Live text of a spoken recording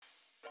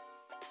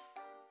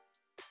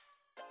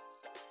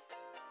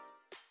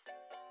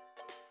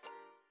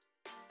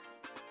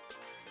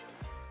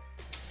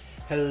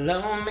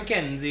Hello,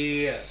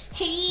 Mackenzie.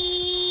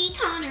 Hey,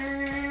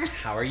 Connor.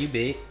 How are you,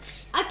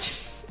 bitch?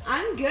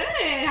 I'm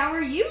good. How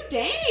are you?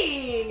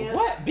 Dang.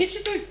 What?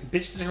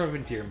 Bitches are of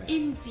endearment.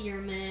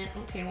 Endearment.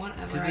 Okay,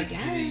 whatever, I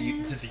guess.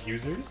 Do the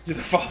users? Do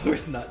the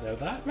followers not know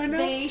that right now?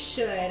 They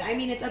should. I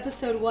mean, it's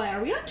episode what?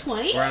 Are we on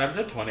 20? We're on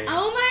episode 20.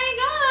 Oh my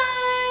god.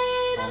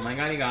 Oh my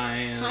god, you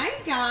guys.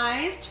 Hi,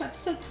 guys. To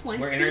episode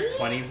 20. We're in our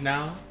 20s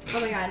now.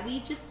 Oh my god, we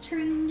just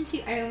turned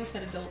to... I almost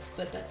said adults,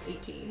 but that's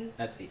 18.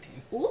 That's 18.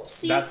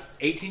 Oopsies. That's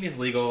 18 is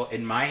legal.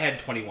 In my head,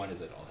 21 is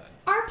adulthood.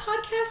 Our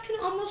podcast can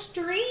almost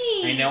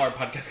drink. I know our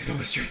podcast can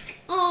almost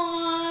drink.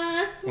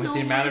 Aww. With the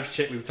amount of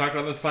shit we've talked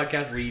about on this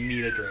podcast, we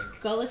need a drink.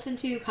 Go listen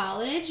to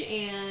College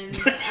and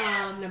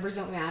Numbers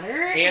Don't Matter.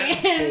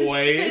 And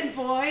Boys. And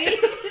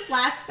Boys.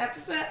 Last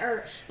episode,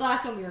 or the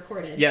last one we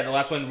recorded. Yeah, the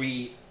last one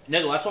we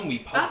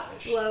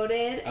published.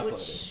 Uploaded,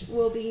 which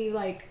will be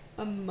like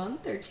a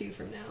month or two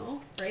from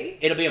now, right?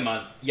 It'll be a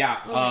month.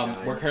 Yeah. Oh my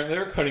God. We're currently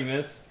recording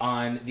this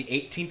on the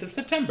 18th of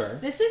September.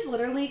 This is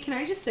literally, can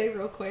I just say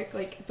real quick,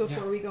 like,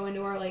 before we go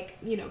into our, like,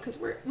 you know, because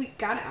we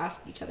gotta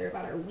ask each other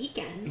about our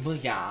weekends. Well,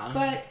 yeah.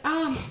 But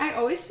I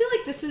always feel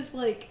like this is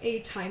like a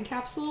time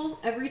capsule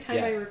every time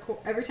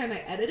every time I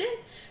edit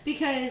it,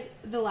 because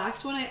the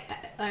last one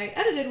I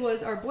edited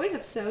was our boys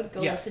episode.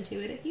 Go listen to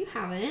it if you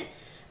haven't.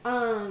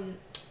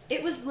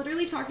 It was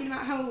literally talking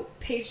about how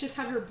Paige just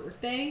had her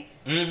birthday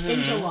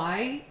in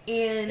July,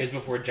 and it's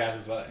before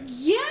Jazz's wedding.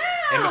 Yeah,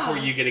 and before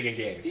you getting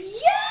engaged.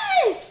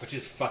 Yes, which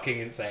is fucking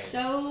insane.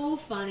 So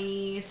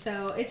funny.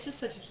 So it's just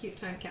such a cute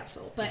time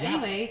capsule. But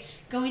anyway,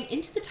 going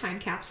into the time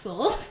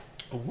capsule.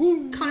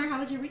 Woo. Connor, how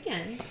was your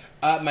weekend?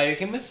 My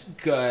weekend was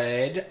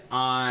good.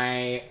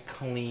 I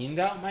cleaned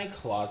out my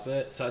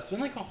closet, so it's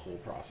been like a whole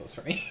process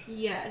for me.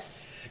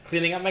 Yes.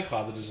 Cleaning out my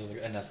closet is just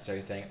like a necessary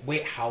thing.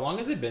 Wait, how long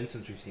has it been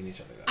since we've seen each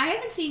other though? I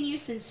haven't seen you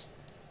since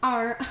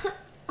our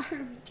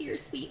dear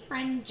sweet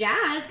friend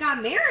Jazz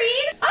got married.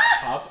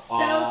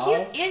 So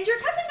cute. And your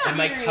cousin got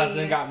married. And my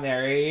cousin got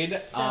married.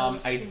 So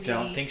I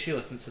don't think she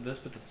listens to this,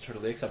 but that's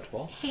totally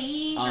acceptable.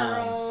 Hey,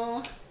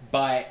 girl.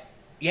 But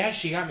yeah,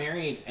 she got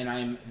married, and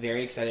I'm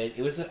very excited.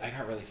 I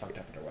got really fucked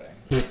up at her wedding.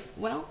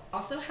 Well,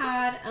 also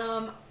had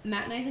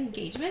Matt and I's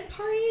engagement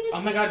party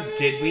this weekend. Oh my god,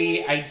 did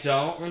we? I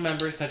don't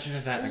remember such an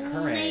event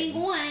occurring.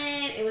 Oh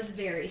my god, it was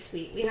very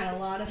sweet. We had a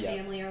lot of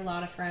family, a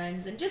lot of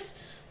friends, and just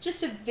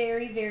a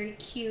very, very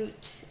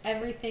cute,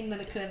 everything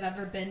that it could have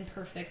ever been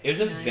perfect. It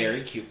was a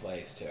very cute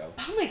place, too.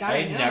 Oh my god,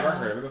 I had never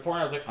heard of it before,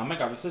 and I was like, oh my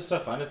god, this is so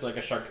fun. It's like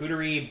a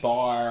charcuterie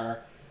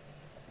bar.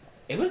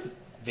 It was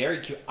very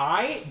cute.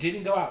 I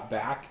didn't go out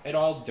back at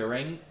all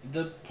during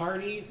the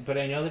party, but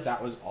I know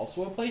that was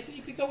also a place that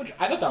you could go, which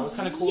I thought that was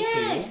kind of cool, too.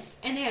 Yes,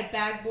 and they had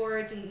bag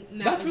boards, and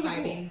Matt was really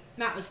vibing. Cool.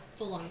 Matt was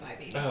full-on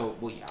vibing. Oh,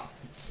 well, yeah.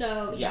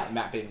 So, yeah.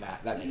 Matt being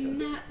Matt. That makes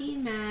sense. Matt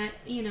being Matt,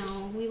 you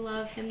know, we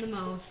love him the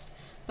most.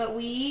 But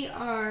we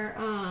are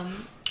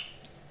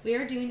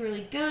doing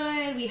really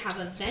good. We have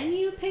a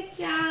venue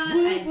picked out,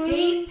 a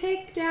date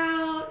picked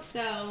out.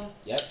 So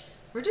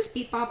we're just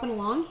beep-bopping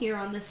along here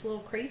on this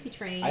little crazy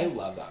train. I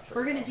love that.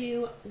 We're going to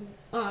do,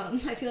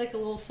 I feel like a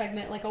little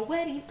segment, like a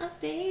wedding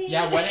update.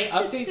 Yeah, wedding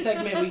update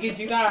segment. We could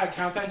do that.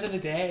 Countdown to the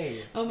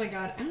day. Oh my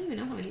god, I don't even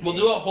know how many We'll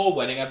do a whole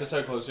wedding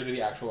episode closer to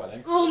the actual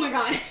wedding. Oh my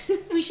god.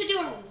 We should do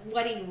a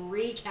wedding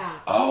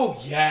recap. Oh,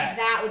 yes.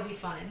 That would be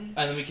fun.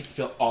 And then we could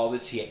spill all the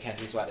tea at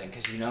Kenzie's wedding,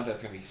 because you know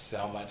there's going to be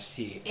so much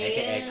tea.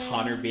 A.k.a.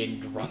 Connor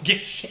being drunk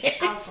as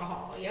shit.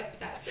 Alcohol. Yep,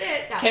 that's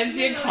it.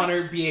 Kenzie and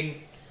Connor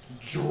being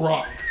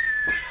drunk.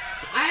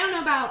 I don't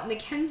know about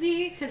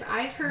Mackenzie, because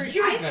I've heard...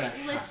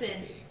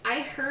 Listen,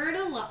 I heard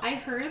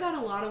about a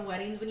lot of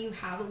weddings when you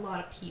have a lot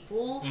of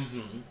people,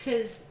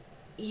 because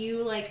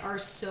you, like, are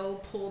so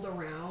pulled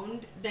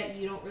around that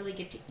you don't really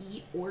get to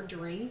eat or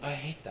drink. I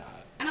hate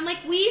that. And I'm like,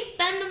 we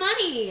spend the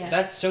money.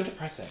 That's so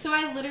depressing. So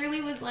I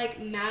literally was like,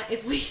 Matt,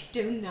 if we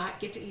do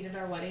not get to eat at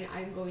our wedding,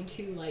 I'm going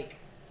to, like,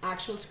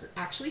 actually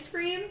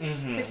scream,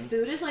 because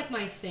food is, like,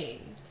 my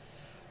thing.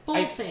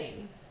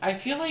 Thing. I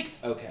feel like,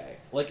 okay,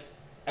 like,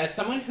 as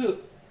someone who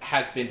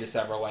has been to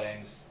several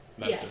weddings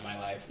most of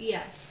my life,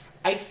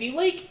 I feel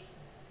like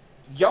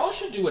y'all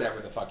should do whatever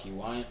the fuck you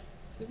want.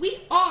 We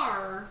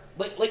are.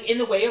 Like in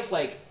the way of,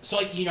 like, so,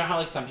 like, you know how,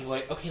 like, some people are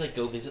like, okay, like,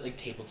 go visit, like,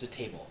 table to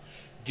table.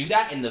 Do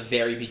that in the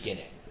very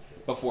beginning.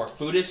 Before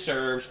food is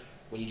served,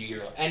 when you do your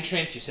little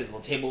entrance, you sit at the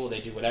little table,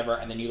 they do whatever,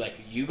 and then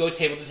you go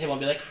table to table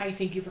and be like, hi,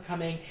 thank you for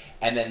coming,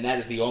 and then that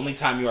is the only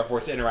time you are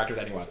forced to interact with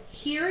anyone.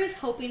 Here is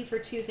hoping for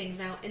two things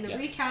now. In the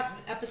recap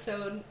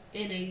episode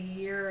in a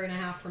year and a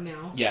half from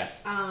now.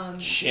 Yes.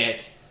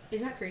 Shit.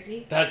 Isn't that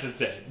crazy? That's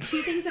insane.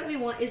 Two things that we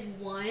want is,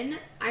 one,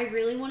 I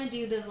really want to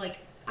do the, like,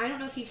 I don't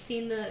know if you've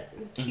seen the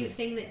cute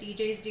thing that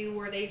DJs do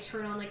where they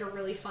turn on, like, a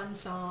really fun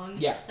song.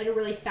 Yeah. Like a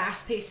really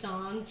fast-paced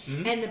song.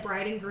 And the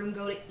bride and groom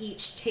go to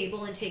each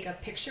table and take a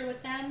picture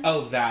with them.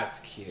 Oh, that's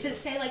cute. To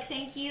say, like,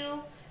 thank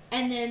you.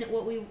 And then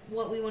what we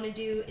want to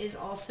do is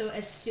also,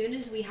 as soon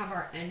as we have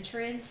our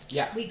entrance,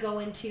 we go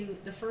into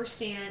the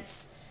first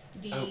dance,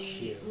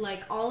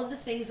 like all of the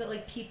things that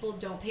like people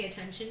don't pay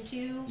attention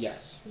to.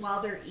 Yes.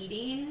 While they're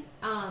eating,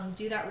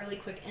 do that really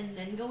quick and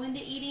then go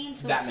into eating.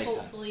 So that makes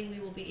hopefully sense.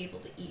 we will be able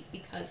to eat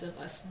because of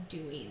us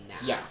doing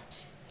that. Yeah.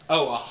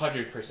 Oh,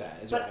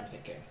 100% is what I'm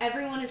thinking.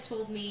 Everyone has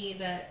told me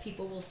that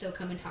people will still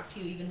come and talk to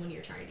you even when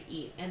you're trying to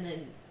eat, and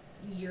then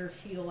you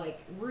feel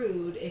like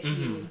rude if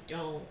you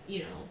don't,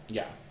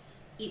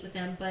 eat with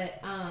them.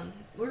 But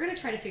we're gonna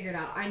try to figure it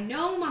out. I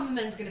know Mama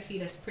Men's gonna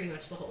feed us pretty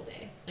much the whole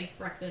day, like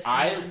breakfast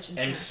and lunch and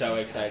snacks. I am so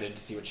excited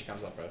to see what she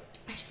comes up with.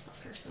 I just love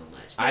her so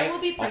much. There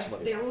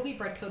will be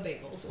bread co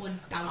bagels, 1,000%.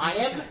 I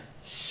am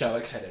so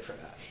excited for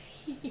that.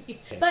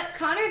 But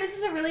Connor, this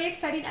is a really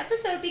exciting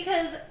episode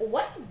because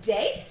what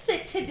day is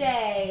it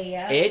today?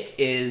 It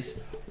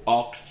is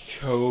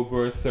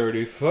October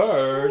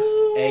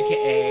 31st,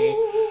 aka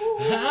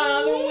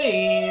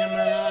Halloween.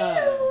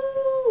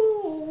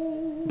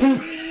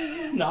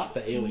 Not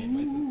the alien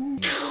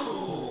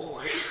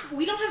noises.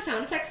 We don't have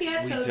sound effects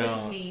yet, so this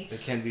is me.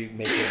 Mackenzie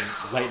making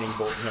lightning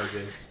bolt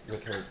noises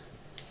with her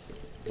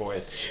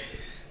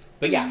voice.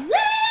 But yeah.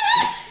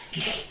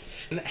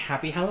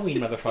 Happy Halloween,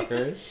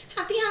 motherfuckers.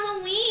 Happy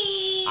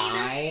Halloween!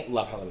 I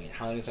love Halloween.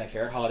 Halloween is my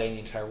favorite holiday in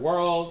the entire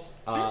world.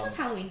 I love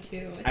Halloween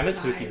too. I'm a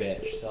spooky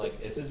bitch, so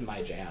like this is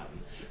my jam.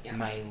 Yeah.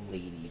 My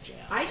lady jam.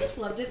 I just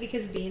loved it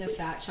because being a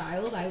fat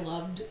child, I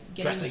loved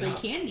getting Dressing free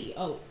up. Candy.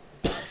 Oh.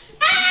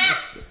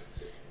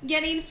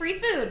 Getting free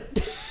food.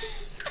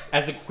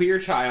 As a queer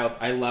child,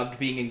 I loved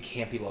being in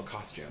campy little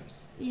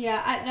costumes.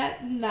 Yeah,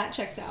 that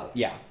checks out.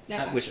 Yeah.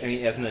 That Which, I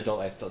mean, as an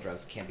adult, I still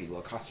dress campy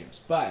little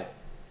costumes. But...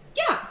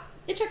 yeah,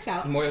 it checks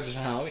out. More than just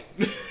Halloween.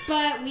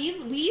 But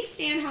we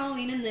stand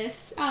Halloween in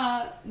this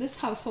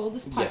household,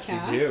 this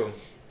podcast. Yes,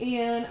 we do.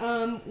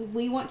 And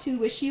we want to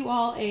wish you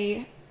all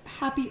a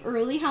happy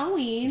early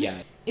Halloween. Yeah.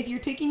 If you're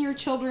taking your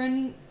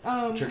children...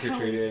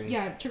 trick-or-treating.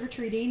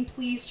 Trick-or-treating,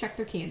 please check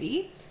their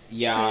candy.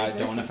 Yeah,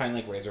 don't want to find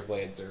like razor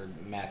blades or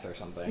meth or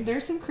something.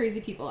 There's some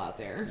crazy people out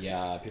there.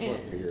 Yeah, people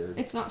are weird.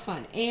 It's not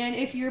fun. And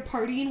if you're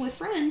partying with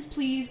friends,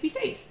 please be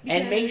safe.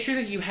 And make sure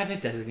that you have a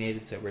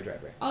designated sober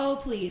driver. Oh,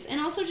 please. And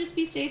also just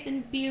be safe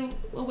and be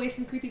away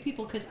from creepy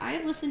people, because I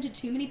have listened to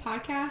too many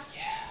podcasts,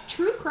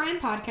 true crime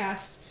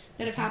podcasts,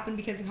 that have happened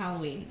because of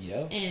Halloween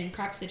and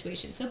crap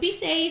situations. So be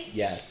safe.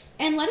 Yes.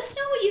 And let us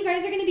know what you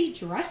guys are going to be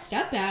dressed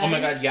up as. Oh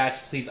my god,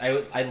 yes, please.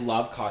 I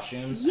love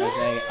costumes. Yes.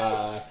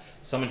 As a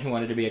someone who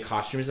wanted to be a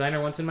costume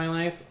designer once in my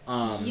life.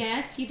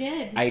 Yes, you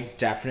did. I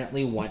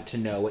definitely want to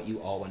know what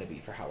you all want to be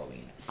for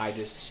Halloween.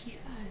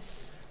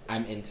 Yes.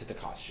 I'm into the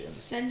costumes.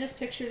 Send us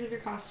pictures of your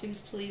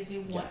costumes, please. We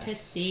want to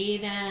see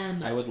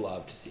them. I would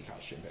love to see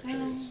costume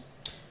pictures.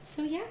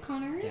 So yeah,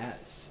 Connor.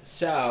 Yes.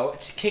 So,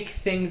 to kick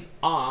things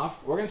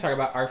off, we're going to talk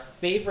about our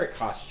favorite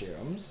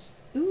costumes.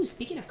 Ooh,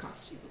 speaking of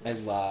costumes. I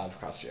love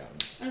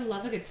costumes. I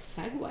love a good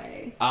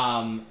segue.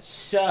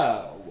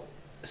 So,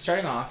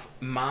 starting off,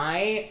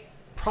 I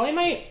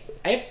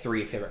have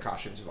 3 favorite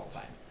costumes of all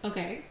time.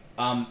 Okay.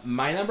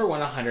 My number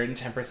one,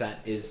 110%,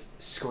 is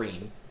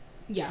Scream.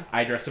 Yeah.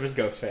 I dressed up as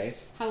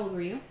Ghostface. How old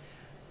were you?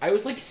 I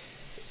was like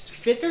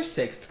 5th or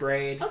 6th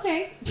grade.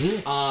 Okay.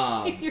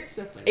 You're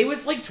so funny. It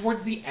was like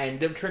towards the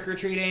end of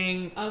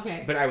trick-or-treating.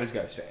 Okay. But I was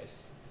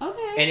Ghostface.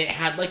 Okay. And it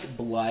had like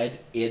blood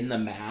in the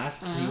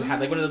mask. So you had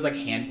like one of those like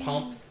hand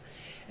pumps.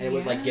 And it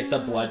would like get the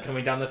blood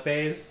coming down the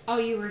face. Oh,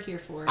 you were here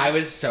for it. I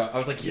was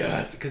like,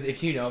 yes. Because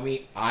if you know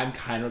me, I'm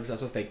kind of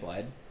obsessed with fake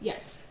blood.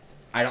 Yes.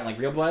 I don't like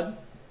real blood.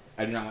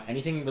 I do not want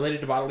anything related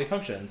to bodily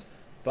functions.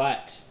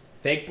 But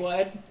fake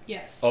blood?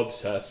 Yes.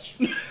 Obsessed.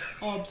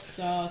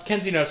 Obsessed.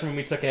 Kenzie knows from when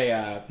we took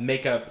a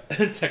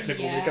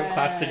technical makeup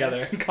class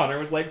together. And Connor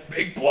was like,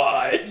 fake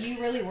blood. You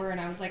really were. And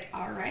I was like,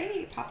 all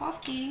right, pop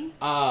off, king.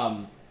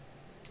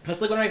 That's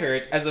like one of my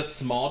favorites. As a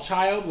small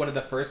child, one of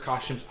the first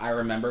costumes I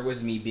remember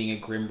was me being a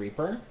Grim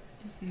Reaper.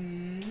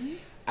 Mm-hmm.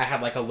 I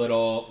had like a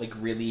little, like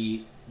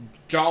really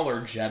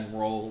Dollar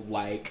General,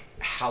 like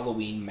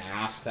Halloween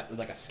mask that was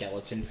like a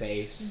skeleton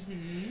face.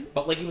 Mm-hmm.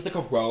 But like it was like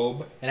a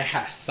robe and I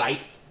had a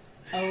scythe.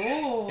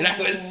 Oh. And I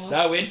was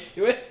so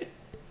into it.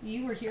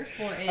 You were here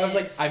for it. I was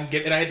like,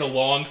 and I had the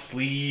long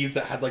sleeves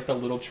that had like the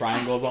little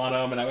triangles on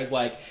them, and I was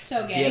like,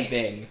 so gay.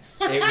 Giving.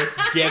 It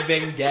was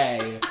giving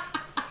gay.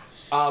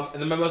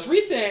 And then my most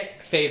recent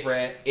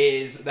favorite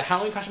is the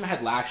Halloween costume I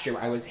had last year.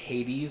 I was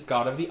Hades,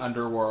 god of the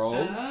underworld.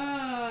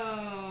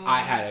 Oh. I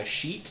had a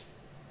sheet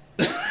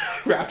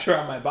wrapped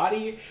around my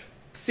body,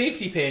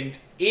 safety pinned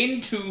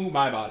into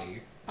my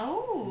body.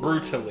 Oh.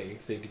 Brutally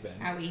safety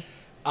pinned.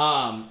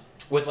 Owie.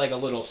 With like a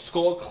little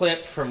skull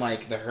clip from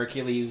like the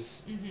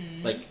Hercules,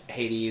 like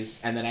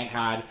Hades, and then I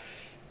had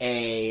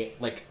a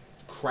like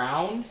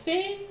crown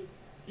thing.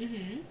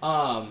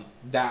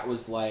 That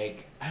was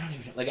like, I don't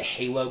even know, like a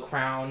halo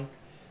crown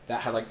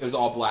that had like, it was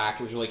all black.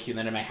 It was really cute. And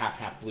then in my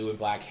half blue and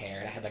black hair,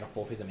 and I had like a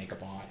full face of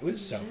makeup on. It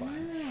was so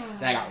fun.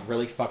 And I got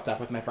really fucked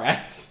up with my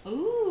friends.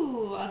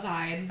 Ooh, a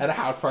vibe. At a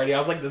house party, I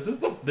was like, this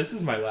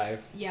is my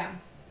life. Yeah.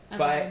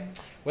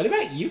 But what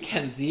about you,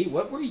 Kenzie?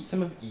 What were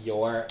some of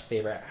your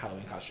favorite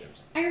Halloween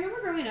costumes? I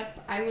remember growing up,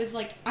 I was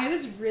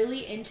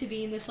really into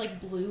being this like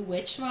blue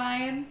witch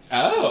vibe.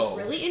 Oh. I was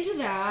really into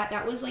that.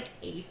 That was like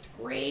 8th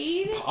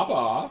grade. Pop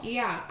off.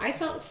 Yeah, I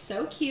felt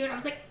so cute. I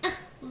was like,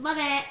 love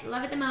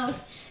it the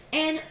most.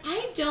 And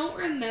I don't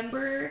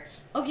remember.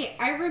 Okay,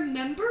 I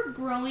remember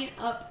growing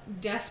up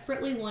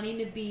desperately wanting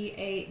to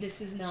be this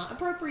is not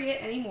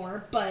appropriate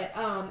anymore, but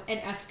an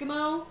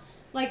Eskimo.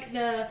 Like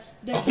the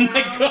oh brown,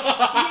 my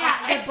God.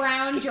 yeah, the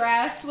brown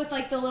dress with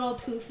like the little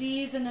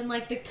poofies, and then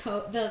like the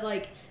coat, the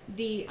hood,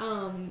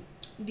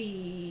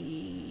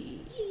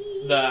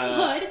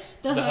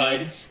 the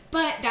hood.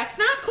 But that's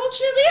not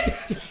culturally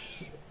appropriate.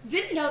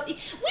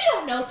 We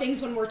don't know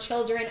things when we're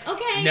children.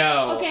 Okay.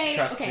 No. Okay.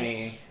 Trust okay.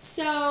 me.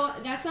 So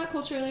that's not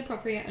culturally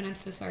appropriate, and I'm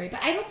so sorry.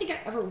 But I don't think I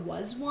ever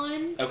was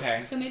one. Okay.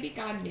 So maybe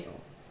God knew.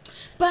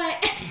 But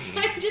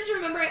I just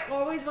remember I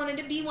always wanted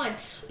to be one.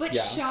 But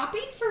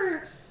shopping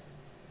for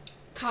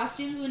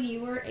costumes when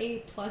you were a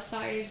plus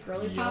size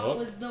girly pop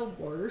was the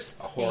worst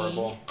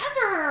thing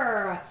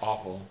ever.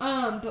 Awful.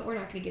 But we're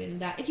not going to get into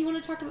that. If you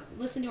want to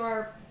listen to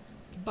our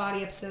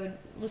body episode,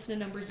 listen to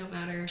Numbers Don't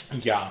Matter.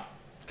 Yeah,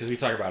 because we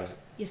talk about it.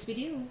 Yes, we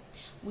do.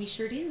 We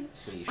sure do.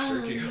 We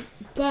sure do.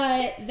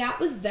 But that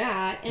was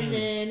that, and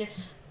then,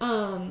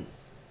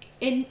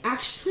 and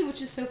actually,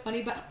 which is so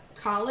funny, but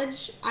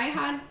college, I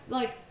had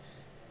like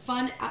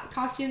fun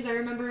costumes. I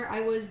remember I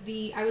was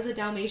a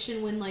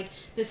Dalmatian when like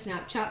the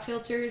Snapchat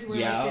filters were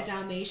like the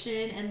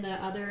Dalmatian and the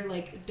other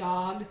like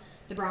dog,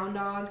 the brown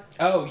dog.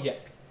 Oh yeah.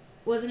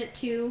 Wasn't it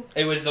two?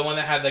 It was the one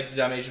that had like the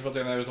Dalmatian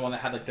filter, and there was the one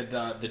that had like the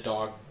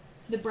dog.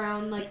 The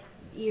brown like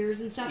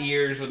ears and stuff.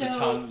 Ears with the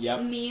tongue.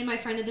 Yep. Me and my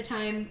friend at the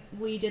time,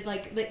 we did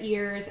like the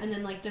ears and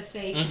then like the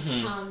fake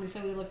tongue,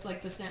 so we looked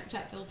like the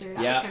Snapchat filter.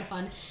 That was kind of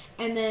fun.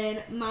 And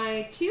then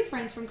my 2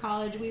 friends from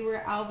college, we were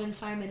Alvin,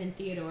 Simon, and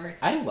Theodore.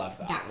 I love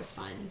that. That was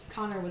fun.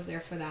 Connor was there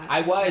for that.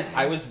 I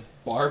was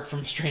Barb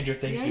from Stranger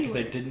Things because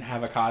I didn't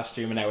have a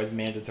costume and I was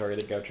mandatory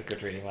to go trick or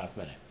treating last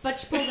minute.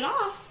 But you pulled it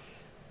off.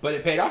 But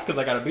it paid off because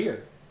I got a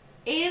beer.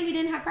 And we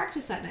didn't have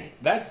practice that night.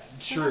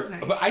 That's true. That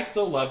nice. But I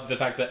still love the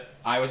fact that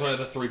I was one of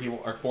the 4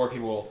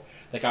 people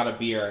that got a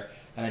beer,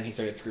 and then he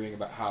started screaming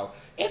about how,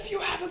 if you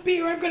have a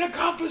beer, I'm going to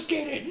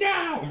confiscate it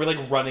now! And we're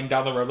like running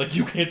down the road like,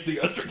 you can't see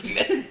us drinking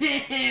this.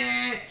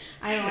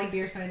 I don't like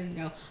beer, so I didn't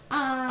go.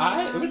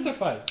 It was so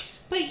fun.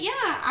 But yeah,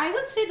 I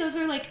would say those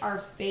are like our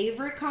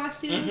favorite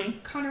costumes.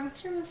 Connor,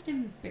 what's your most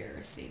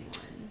embarrassing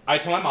one? I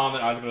told my mom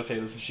that I was going to say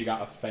this and she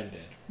got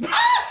offended.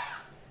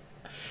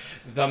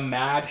 The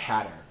Mad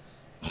Hatter.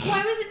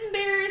 Why was it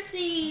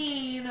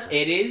embarrassing?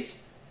 It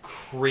is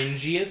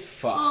cringy as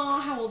fuck. Oh,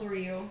 how old were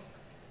you?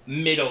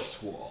 Middle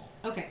school.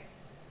 Okay.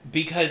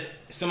 Because,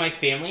 so my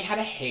family had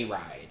a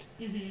hayride.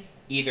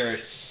 Either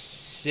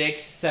 6th,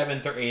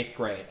 7th, or 8th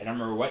grade. I don't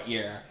remember what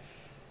year.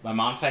 My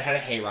mom's side had a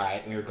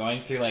hayride, and we were going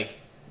through, like,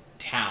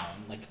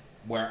 town, like,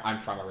 where I'm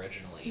from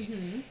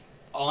originally.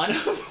 On a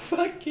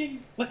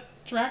fucking, like,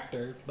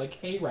 tractor,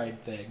 like, hayride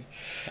thing.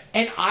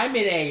 And I'm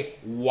in a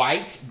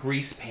white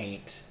grease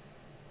paint,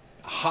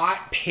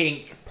 hot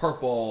pink,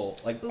 purple,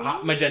 like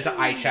hot magenta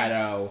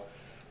eyeshadow,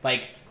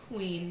 like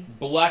Queen,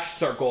 blush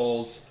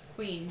circles,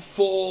 Queen,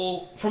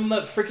 full from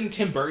the freaking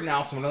Tim Burton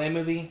Alice in Wonderland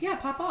movie. Yeah,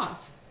 pop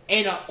off.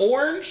 And an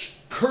orange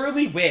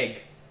curly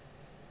wig.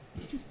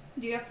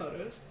 Do you have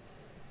photos?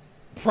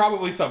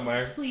 Probably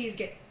somewhere. Please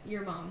get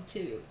your mom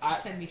to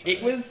send me photos.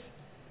 It was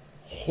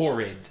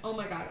horrid. Oh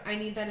my god, I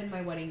need that in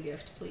my wedding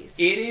gift, please.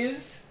 It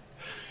is.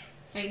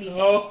 I need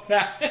them.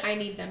 Bad. I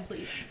need them,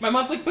 please. My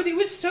mom's like, but it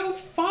was so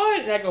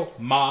fun. And I go,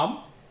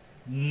 Mom,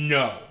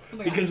 no.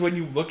 Because when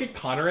you look at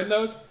Connor in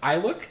those, I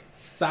look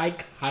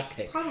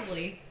psychotic.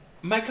 Probably.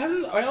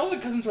 All the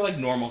cousins were like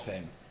normal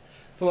things.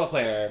 Football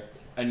player,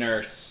 a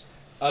nurse,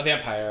 a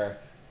vampire.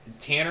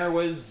 Tanner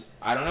was,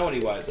 I don't know what he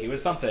was. He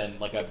was something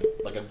like a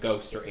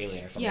ghost or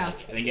alien or something. Yeah.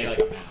 And he had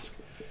like a mask.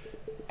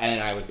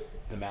 And I was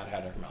the Mad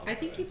Hatter from Alice. I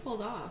think you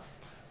pulled off.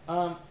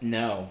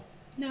 No.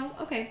 No?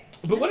 Okay.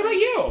 But what about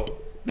you?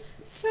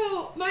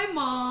 So, my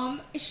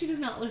mom, she does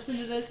not listen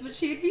to this, but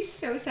she would be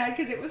so sad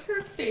because it was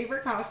her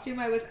favorite costume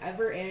I was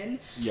ever in.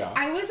 Yeah.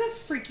 I was a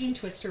freaking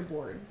twister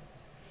board.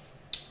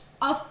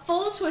 A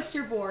full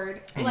twister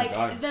board. Oh like,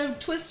 my God. the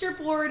twister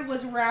board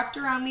was wrapped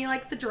around me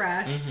like the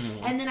dress,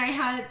 and then I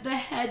had the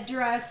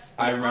headdress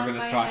like, I remember on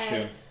this my costume.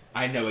 head.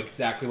 I know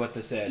exactly what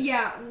this is.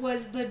 Yeah,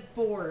 was the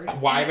board.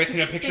 Why have I seen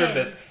a picture of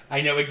this?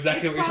 I know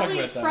exactly what you're talking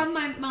about. It's probably from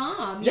my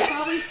mom. Yes. You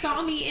probably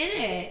saw me in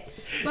it.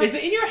 But is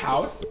it in your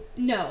house?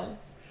 No.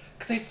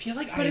 Because I feel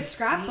like But a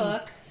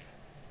scrapbook.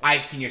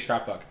 I've seen your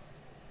scrapbook.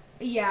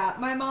 Yeah,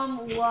 my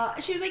mom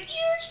she was like,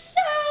 "You're so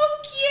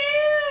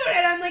cute,"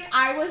 and I'm like,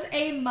 I was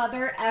a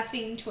mother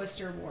effing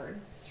twister board.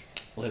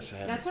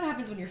 Listen, that's what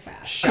happens when you're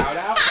fat. Shout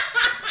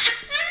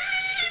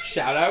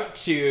out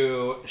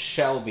to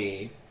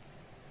Shelby,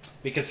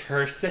 because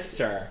her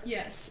sister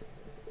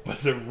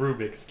was a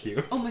Rubik's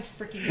Cube. Oh my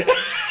freaking god!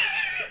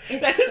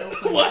 It's so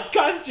funny. What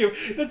costume?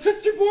 The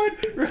twister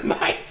board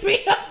reminds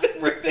me of the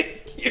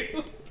Rubik's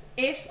Cube.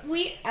 If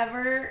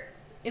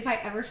I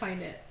ever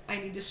find it, I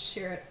need to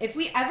share it. If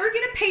we ever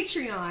get a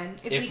Patreon,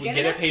 if we get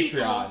enough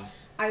people,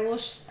 I will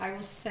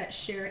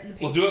share it in the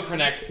Patreon. We'll do it for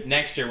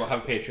next year. We'll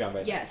have a Patreon by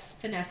then. Yes,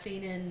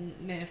 finessing and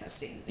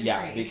manifesting. And yeah,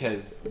 praying.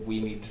 Because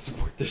we need to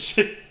support this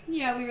shit.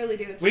 Yeah, we really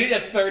do. We need a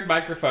third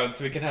microphone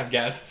so we can have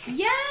guests.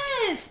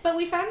 Yes, but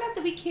we found out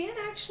that we can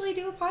actually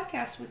do a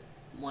podcast with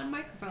one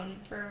microphone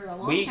for a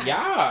long time.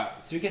 Yeah,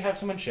 so we can have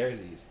someone share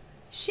these.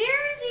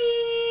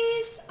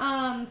 Sharesies!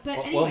 But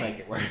anyway. We'll make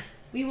it work.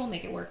 We will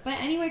make it work.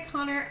 But anyway,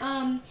 Connor,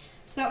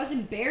 so that was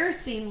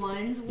embarrassing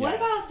ones. What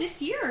about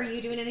this year? Are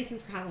you doing anything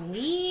for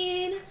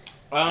Halloween?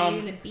 Are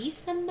you going to be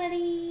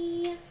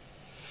somebody?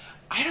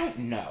 I don't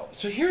know.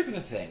 So here's the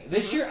thing.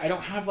 This year, I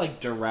don't have, like,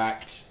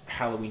 direct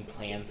Halloween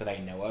plans that I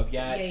know of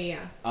yet.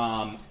 Yeah.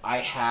 I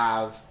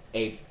have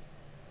a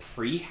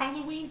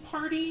pre-Halloween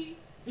party.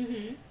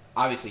 Mm-hmm.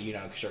 Obviously, you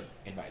know, because you're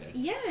invited.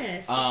 Yes,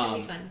 it's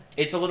going to be fun.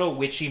 It's a little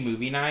witchy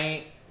movie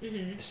night.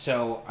 Mm-hmm.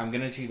 So I'm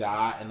going to do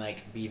that and,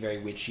 like, be very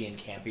witchy and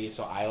campy.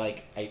 So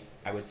I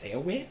would say a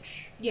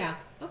witch. Yeah.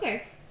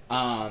 Okay.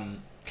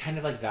 Kind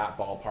of like that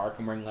ballpark.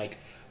 I'm wearing, like,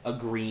 a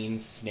green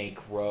snake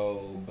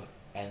robe.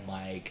 And,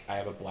 like, I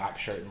have a black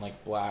shirt and,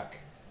 like, black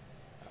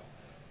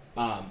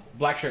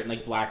shirt and,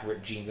 like, black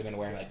ripped jeans. I'm going to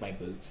wear, like, my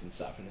boots and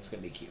stuff, and it's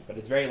going to be cute. But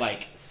it's very,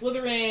 like,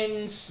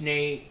 Slytherin,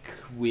 snake,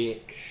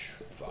 witch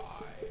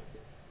vibe.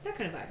 That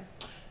kind of vibe.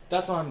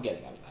 That's all I'm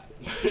getting out of that.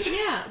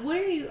 Yeah. What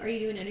are you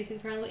doing anything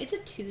for Halloween? It's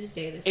a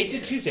Tuesday this year. It's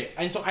a Tuesday.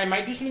 And so I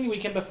might do something the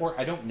weekend before.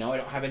 I don't know. I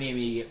don't have any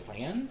immediate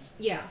plans.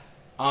 Yeah.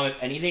 If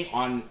anything,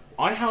 on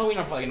Halloween,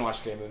 I'm probably going to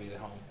watch scary movies at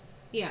home.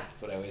 Yeah.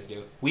 That's what I always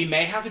do. We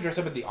may have to dress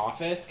up at the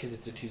office because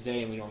it's a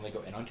Tuesday and we normally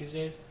go in on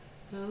Tuesdays.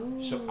 Oh.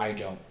 So I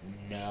don't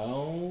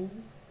know.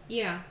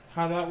 Yeah.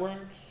 How that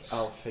works.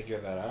 I'll figure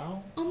that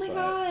out. Oh my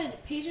god.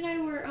 Paige and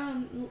I were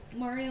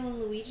Mario and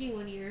Luigi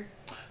one year.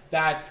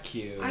 That's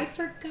cute. I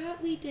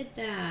forgot we did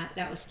that.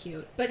 That was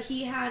cute. But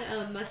he had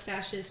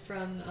mustaches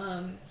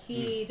from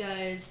he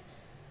does,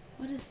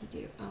 what does he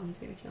do? Oh, he's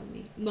gonna kill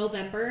me.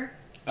 Movember.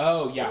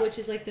 Oh yeah. Which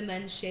is like the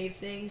men's shave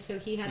thing. So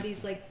he had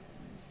these like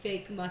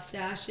fake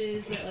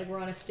mustaches that like were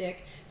on a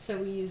stick, so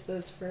we use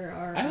those for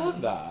our I love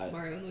that.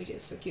 Mario and Luigi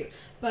is so cute.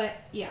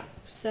 But yeah,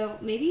 so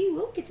maybe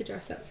we'll get to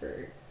dress up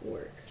for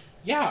work.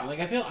 Yeah, like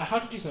I feel I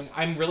have to do something.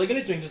 I'm really good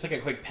at doing just like a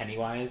quick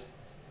Pennywise.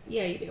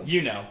 Yeah, you do.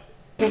 You know.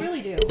 I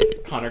really do.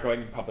 Connor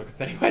going in public with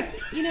Pennywise.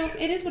 You know,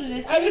 it is what it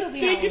is. I was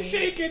Steak and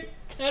Shake at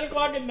 10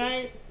 o'clock at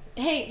night.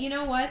 Hey, you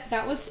know what?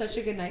 That was such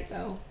a good night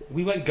though.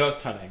 We went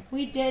ghost hunting.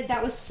 We did.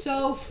 That was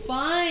so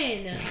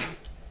fun.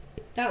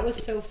 That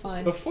was so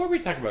fun. Before we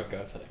talk about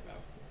ghost hunting, though,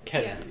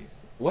 Kenzie,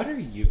 what are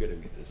you going to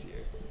be this year?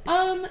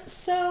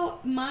 So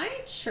my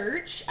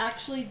church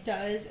actually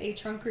does a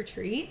trunk or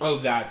treat. Oh,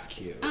 that's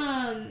cute.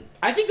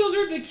 I think those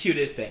are the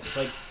cutest things.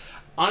 Like,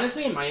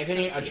 honestly, in my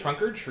opinion, a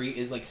trunk or treat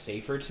is, like,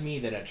 safer to me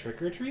than a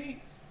trick or treat.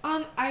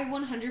 I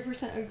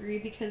 100% agree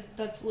because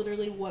that's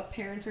literally what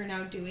parents are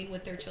now doing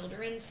with their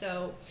children.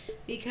 So,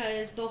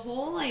 because the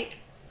whole, like,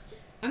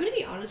 I'm going to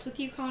be honest with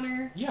you,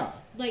 Connor. Yeah.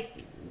 Like,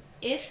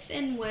 if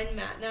and when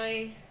Matt and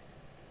I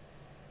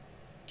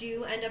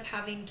do end up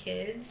having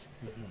kids,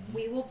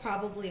 we will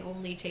probably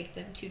only take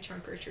them to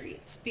trunk or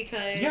treats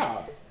because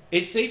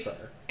it's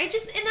safer. And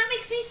that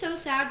makes me so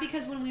sad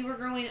because when we were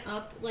growing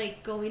up,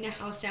 like going to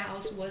house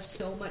was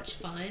so much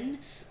fun,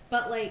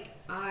 but like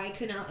I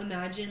could not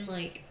imagine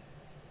like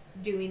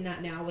doing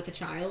that now with a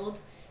child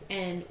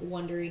and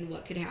wondering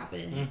what could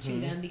happen to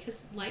them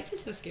because life is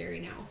so scary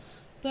now.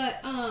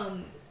 But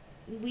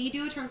we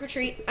do a trunk or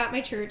treat at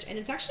my church, and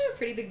it's actually a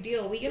pretty big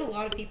deal. We get a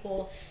lot of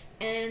people,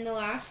 and the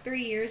last 2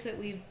 years that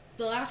we've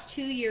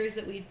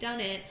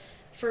done it,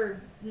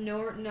 for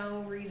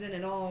no reason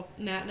at all,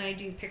 Matt and I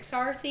do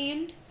Pixar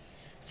themed.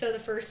 So the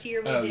first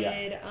year we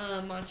did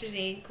Monsters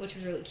Inc., which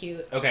was really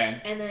cute. Okay.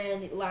 And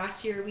then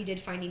last year we did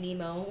Finding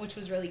Nemo, which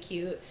was really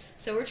cute.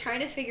 So we're trying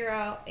to figure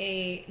out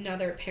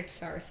another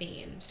Pixar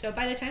theme. So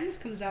by the time this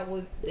comes out,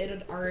 it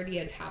would already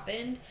have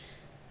happened.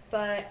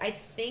 But I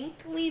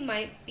think we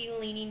might be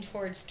leaning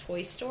towards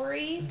Toy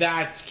Story.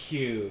 That's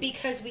cute.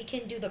 Because we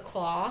can do the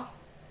claw.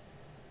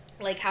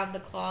 Like, have the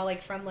claw,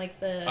 like, from, like,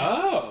 the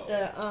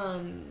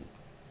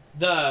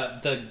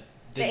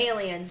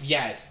aliens.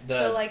 Yes.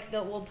 So, like,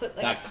 we'll put,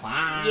 like... The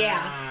claw.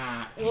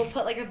 Yeah. We'll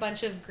put, like, a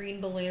bunch of green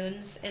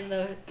balloons in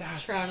the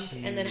trunk.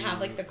 Cute. And then have,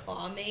 like, the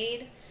claw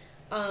made.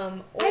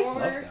 I love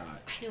that.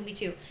 I know, me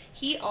too.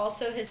 He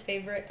also, his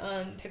favorite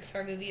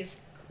Pixar movie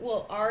is...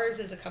 Well,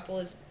 ours as a couple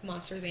is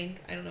Monsters, Inc.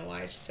 I don't know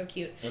why. It's just so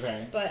cute.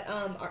 Okay. But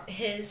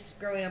his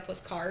growing up was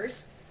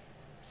Cars.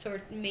 So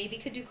maybe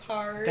could do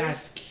Cars.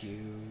 That's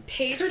cute.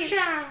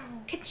 Ka-chow.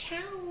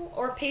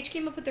 Or Paige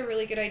came up with a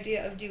really good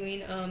idea of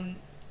doing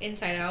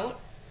Inside Out.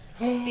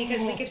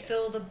 Because we could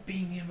fill the...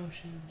 Being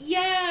emotions.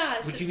 Yeah.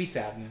 Would you be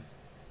sadness?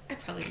 I'd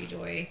probably be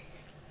joy.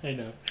 I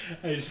know.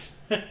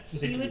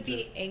 He would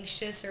be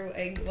anxious or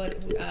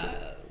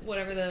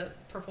whatever the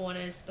purple one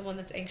is. The one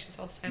that's anxious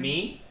all the time.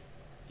 Me?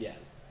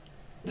 Yes.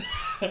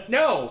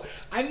 No,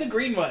 I'm the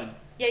green one.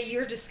 Yeah,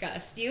 you're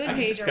disgust. You and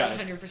Paige are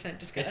 100%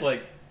 disgust. It's like...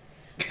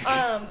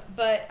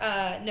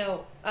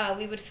 No,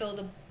 we would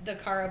fill the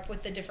car up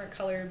with the different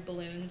colored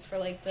balloons for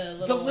like the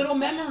little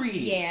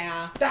memories.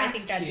 Yeah, That's I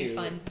think that'd cute. be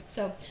fun.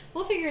 So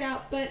we'll figure it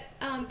out. But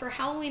for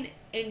Halloween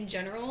in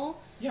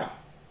general, yeah,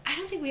 I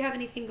don't think we have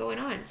anything going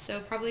on. So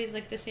probably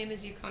like the same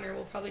as you, Connor.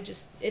 We'll probably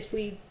just, if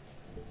we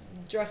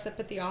dress up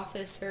at the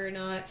office or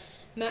not,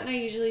 Matt and I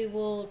usually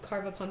will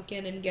carve a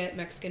pumpkin and get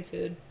Mexican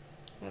food.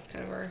 That's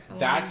kind of our Halloween.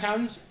 That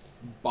sounds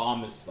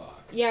bomb as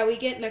fuck. Yeah, we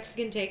get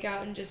Mexican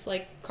takeout and just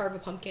like carve a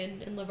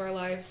pumpkin and live our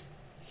lives.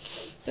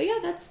 But yeah,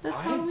 that's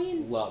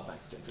Halloween. I love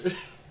Mexican food.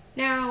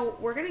 Now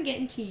we're gonna get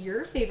into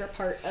your favorite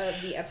part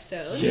of the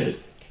episode.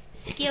 Yes.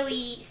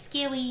 Scary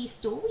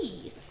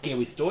stories.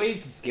 Scary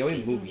stories and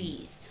scary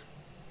movies.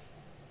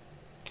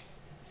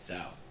 So,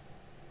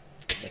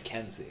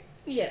 Mackenzie.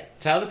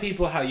 Yes. Tell the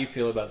people how you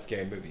feel about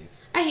scary movies.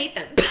 I hate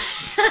them.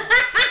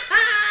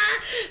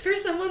 For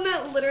someone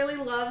that literally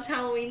loves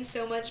Halloween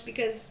so much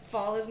because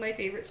fall is my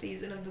favorite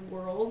season of the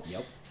world.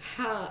 Yep.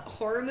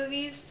 Horror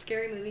movies,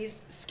 scary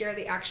movies scare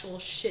the actual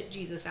shit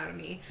Jesus out of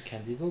me.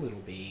 Mackenzie's a little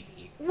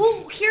baby.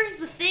 Well, here's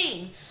the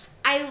thing.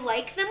 I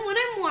like them when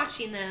I'm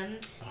watching them.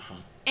 Uh-huh.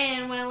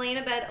 And when I lay in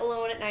a bed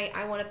alone at night,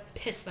 I want to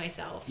piss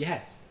myself.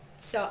 Yes.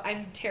 So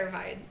I'm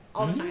terrified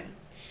all the time.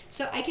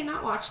 So I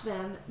cannot watch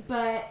them.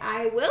 But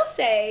I will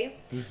say,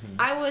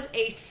 I was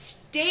a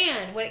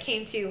stan when it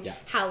came to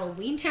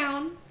Halloween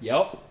Town.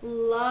 Yep.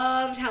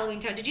 Loved Halloween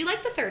Town. Did you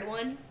like the third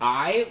one?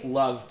 I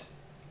loved...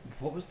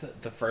 What was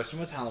the first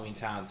one was Halloween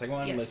Town. The second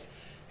one was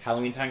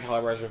Halloween Town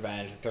Calabar's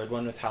Revenge. The third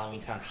one was Halloween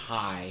Town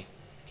High.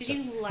 Did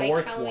you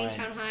like Halloween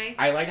Town High?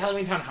 I liked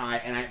Halloween Town High,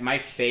 and my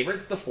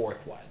favorite's the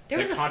fourth one. There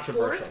was a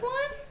fourth one?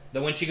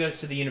 The one she goes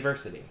to the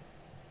university.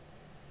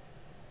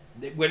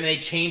 When they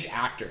change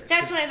actors.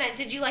 That's what I meant.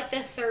 Did you like the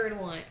third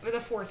one or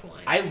the fourth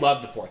one? I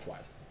love the fourth one.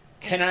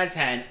 10 out of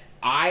 10.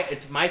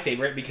 It's my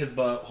favorite because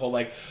the whole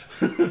like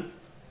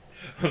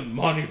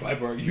Monty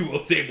Piper, you will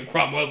save the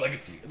Cromwell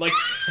legacy. Like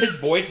his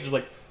voice is just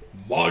like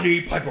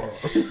Monty Piper.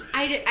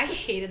 I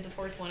hated the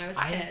fourth one. I was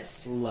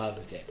pissed. I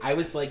loved it. I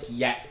was like,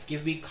 yes,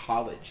 give me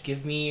college.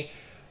 Give me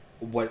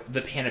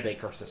the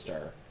Panabaker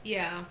sister.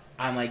 Yeah.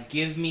 I'm like,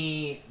 give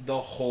me the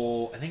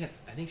whole. I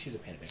think she's a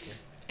Panabaker.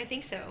 I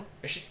think so.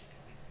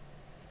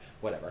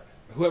 Whatever.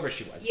 Whoever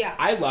she was. Yeah.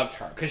 I loved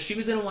her because she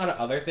was in a lot of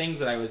other things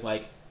that I was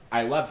like,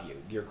 I love you.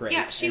 You're great.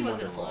 Yeah, she was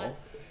wonderful. in a lot.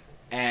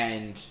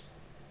 And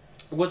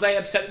was I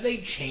upset that they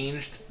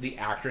changed the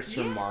actress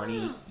for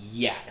Marnie?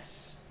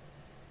 Yes.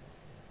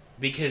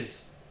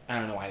 Because I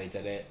don't know why they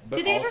did it. But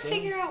did they ever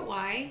figure out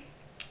why?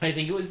 I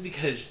think it was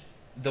because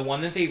the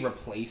one that they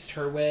replaced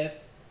her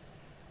with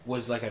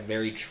was like a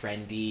very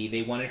trendy.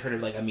 They wanted her to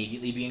like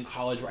immediately be in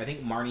college, where I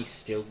think Marnie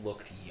still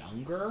looked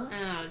younger.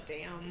 Oh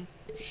damn.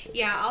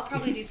 Yeah, I'll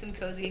probably do some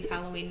cozy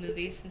Halloween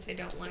movies since I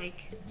don't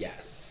like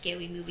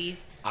scary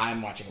movies.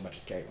 I'm watching a bunch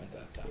of scary ones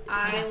though. So.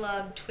 I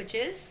love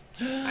Twitches.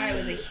 I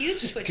was a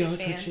huge Twitches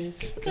fan.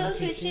 Go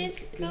Twitches.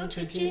 Go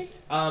Twitches.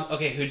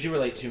 Okay, who'd you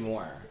relate to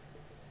more?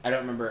 I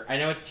don't remember. I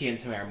know it's Tia and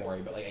Tamara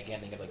Mori, but like I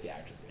can't think of like the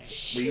actress' name.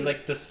 Shoot. Were you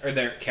like this or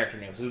their character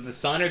names? Was it the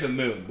sun or the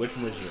moon? Which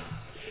one was you?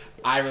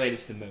 I related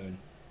to the moon.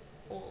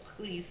 Well,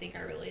 who do you think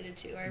I related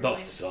to? I related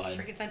to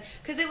the freaking sun.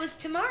 Because it was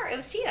Tamara. It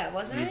was Tia,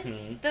 wasn't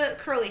it? The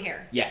curly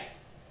hair.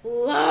 Yes.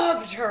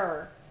 Loved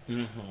her.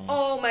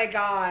 Oh my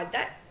god.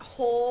 That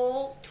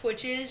whole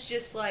Twitches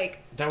just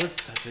like... That was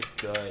such a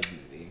good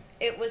movie.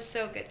 It was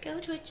so good. Go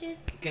Twitches.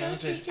 Go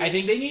Twitches. I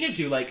think they need to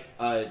do like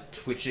a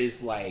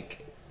Twitches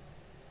like...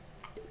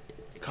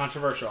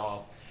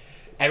 controversial.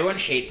 Everyone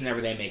hates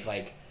whenever they make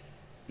like...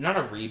 not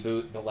a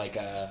reboot, but like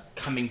a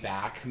coming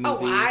back movie.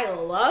 Oh, I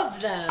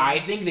love them. I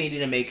think they need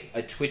to make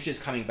a Twitches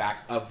coming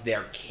back of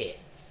their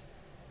kids.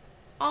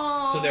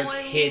 Oh, so their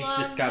kids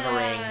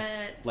discovering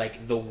that.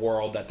 like the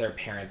world that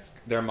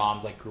their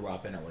moms like grew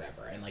up in or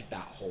whatever, and like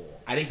that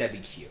whole. I think that'd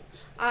be cute.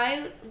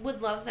 I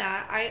would love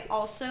that. I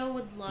also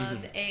would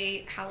love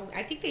a Halloween.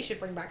 I think they should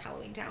bring back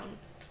Halloween Town.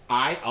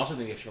 I also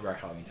think they should bring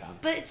back Halloween Town.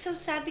 But it's so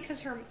sad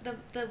because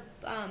the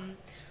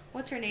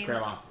what's her name?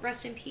 Grandma.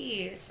 Rest in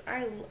peace.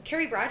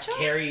 Carrie Bradshaw?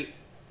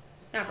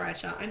 Not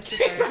Bradshaw. I'm so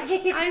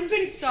sorry. I'm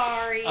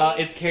sorry.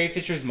 It's Carrie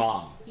Fisher's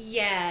mom.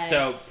 Yes.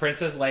 So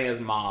Princess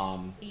Leia's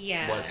mom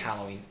was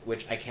Halloween,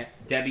 which I can't...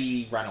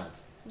 Debbie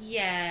Reynolds.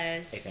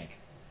 Yes. I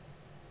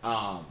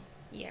think.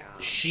 Yeah.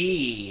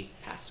 She...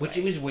 passed away. Which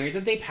it was weird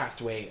that they passed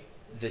away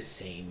the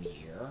same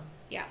year.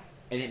 Yeah.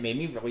 And it made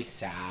me really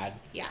sad.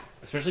 Yeah.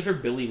 Especially for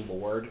Billie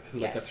Lourd, who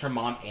like that's her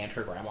mom and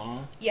her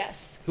grandma.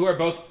 Yes. Who are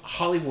both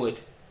Hollywood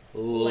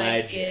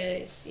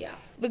legends. Yeah.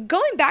 But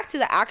going back to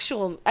the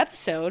actual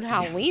episode,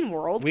 Halloween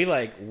World. We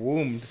like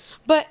woomed.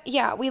 But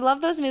yeah, we love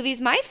those movies.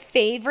 My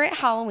favorite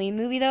Halloween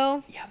movie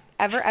though,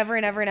 ever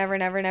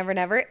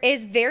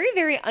is very,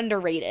 very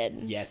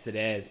underrated. Yes, it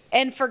is.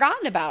 And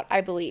forgotten about,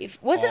 I believe.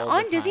 Was it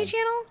on Disney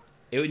Channel?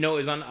 It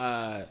was on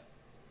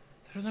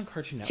it was on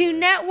Cartoon Network. Cartoon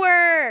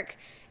Network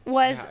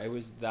it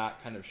was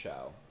that kind of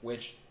show,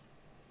 which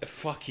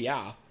fuck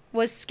yeah.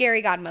 Was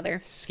Scary Godmother.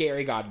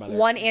 Scary Godmother.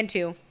 1 and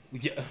 2.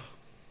 Yeah.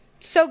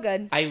 So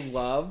good. I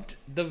loved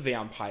the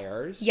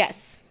vampires.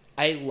 Yes.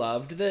 I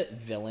loved the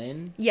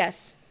villain.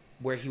 Yes.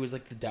 Where he was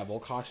like the devil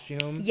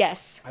costume.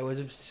 Yes. I was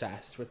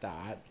obsessed with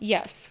that.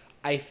 Yes.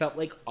 I felt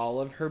like all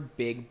of her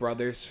big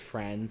brother's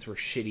friends were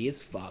shitty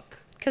as fuck.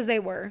 Because they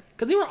were.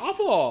 Because they were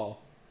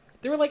awful.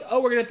 They were like,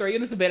 oh, we're going to throw you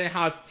in this abandoned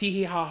house. Tee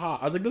hee ha ha.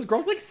 I was like, this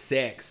girl's like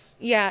 6.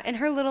 Yeah, and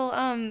her little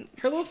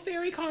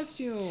fairy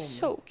costume.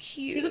 So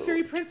cute. She's a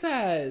fairy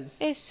princess.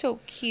 It's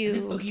so cute.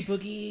 And then Oogie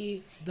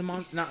Boogie, the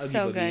monster. Not Oogie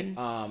so Boogie.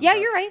 Good. Yeah,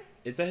 you're right.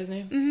 Is that his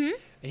name? Mm-hmm.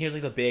 And he was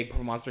like the big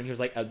purple monster, and he was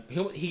like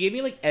he gave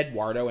me like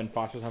Eduardo and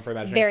Foster's Home for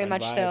Imaginary Very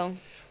Friends much vibes, so.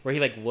 where he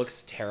like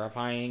looks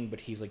terrifying,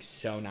 but he's like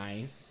so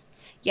nice.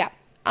 Yeah.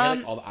 And,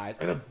 like all the eyes,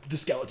 or the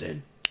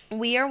skeleton.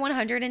 We are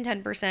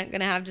 110%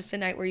 gonna have just a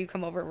night where you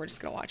come over and we're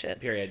just gonna watch it.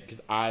 Period.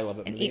 Because I love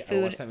that and movie. Eat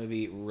food. I watch that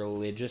movie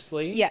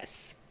religiously.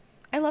 Yes,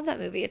 I love that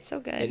movie. It's so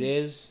good. It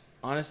is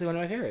honestly one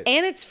of my favorites.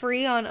 And it's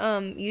free on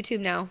YouTube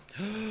now.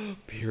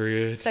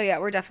 Period. So yeah,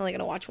 we're definitely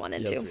gonna watch 1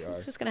 and 2. We are.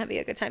 It's just gonna be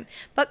a good time.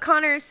 But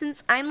Connor,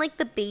 since I'm like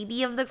the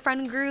baby of the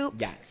friend group,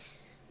 yes.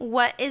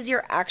 What is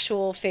your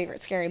actual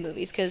favorite scary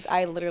movies? Because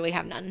I literally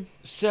have none.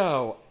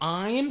 So,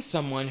 I am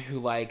someone who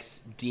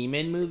likes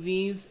demon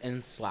movies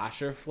and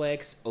slasher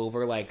flicks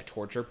over, like,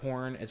 torture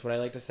porn, is what I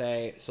like to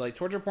say. So, like,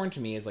 torture porn to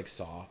me is, like,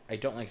 Saw. I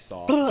don't like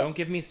Saw. Don't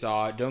give me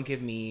Saw. Don't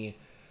give me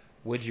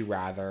Would You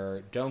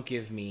Rather. Don't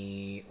give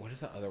me... What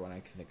is the other one I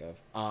can think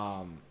of?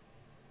 Oh,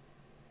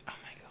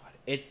 my God.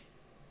 It's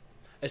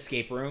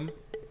Escape Room.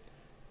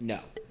 No.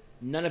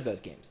 None of those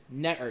games.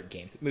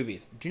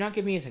 Movies. Do not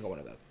give me a single one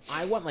of those.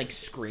 I want, like,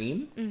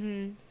 Scream.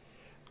 Mm-hmm.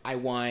 I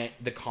want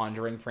the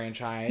Conjuring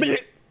franchise.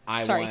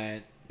 I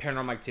want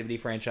Paranormal Activity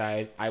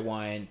franchise. I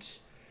want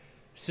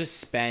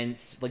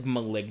suspense, like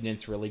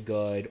Malignant's really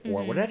good.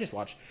 Or what did I just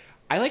watch?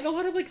 I like a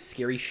lot of, like,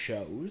 scary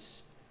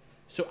shows.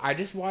 So I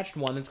just watched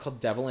one that's called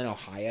Devil in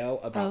Ohio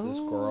about this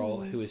girl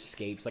who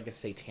escapes, like, a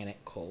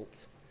satanic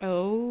cult.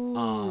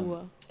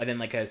 Oh. And then,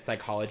 like, a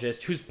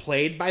psychologist who's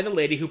played by the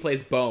lady who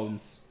plays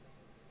Bones.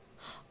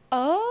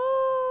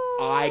 Oh.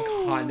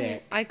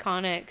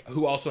 Iconic.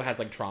 Who also has,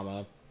 like,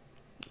 trauma.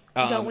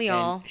 Don't we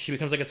all? She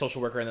becomes, like, a social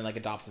worker and then, like,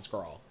 adopts this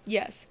girl.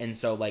 Yes. And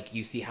so, like,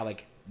 you see how,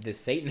 like, this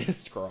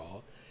Satanist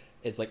girl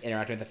is, like,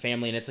 interacting with the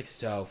family, and it's, like,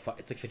 so...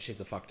 it's, like, 50 Shades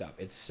of fucked up.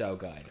 It's so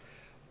good.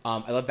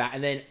 I love that.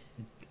 And then,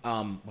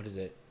 what is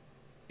it?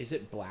 Is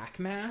it Black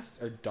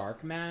Mass or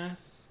Dark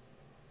Mass?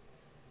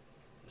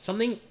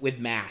 Something with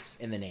Mass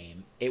in the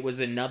name. It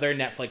was another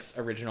Netflix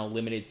original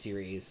limited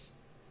series.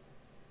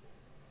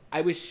 I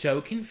was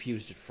so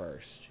confused at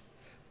first,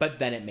 but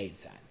then it made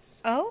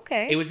sense. Oh,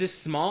 okay. It was this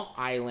small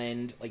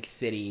island, like,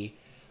 city,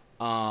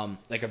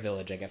 like a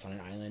village, I guess, on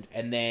an island,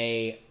 and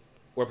they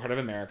were part of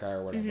America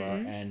or whatever,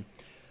 and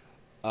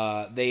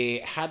they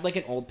had, like,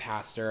 an old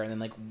pastor, and then,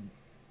 like,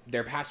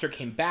 their pastor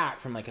came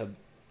back from, like, a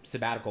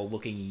sabbatical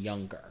looking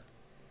younger.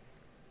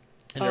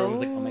 And everyone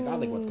was like, oh my God,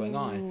 like, what's going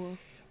on?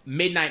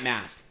 Midnight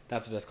Mass,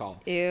 that's what it's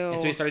called. Ew.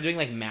 And so he started doing,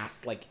 like,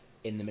 Mass, like,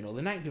 in the middle of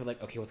the night, and people were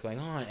like, okay, what's going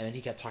on? And then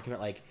he kept talking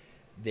about, like,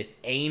 this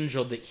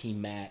angel that he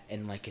met,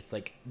 and, like, it's,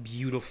 like,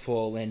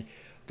 beautiful, and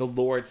the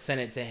Lord sent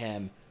it to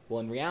him.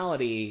 Well, in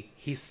reality,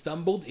 he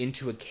stumbled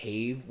into a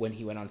cave when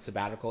he went on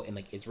sabbatical in,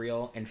 like,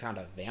 Israel and found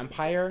a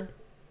vampire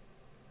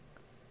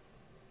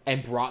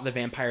and brought the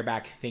vampire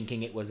back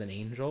thinking it was an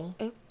angel.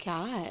 Oh,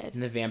 God.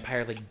 And the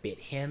vampire, like, bit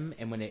him,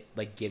 and when it,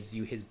 like, gives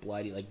you his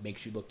blood, it, like,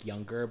 makes you look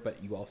younger,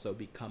 but you also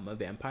become a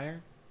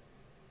vampire.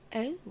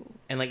 Oh.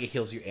 And, like, it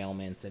heals your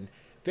ailments, and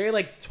very,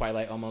 like,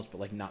 Twilight almost, but,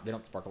 like, not, they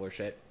don't sparkle or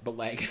shit, but,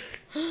 like...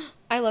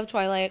 I love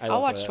Twilight.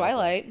 I'll watch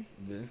Twilight.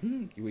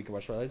 We can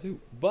watch Twilight, too.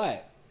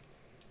 But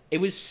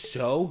it was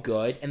so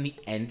good, and the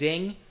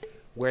ending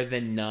where the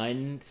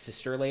nun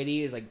sister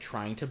lady is, like,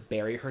 trying to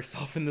bury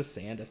herself in the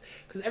sand,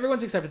 because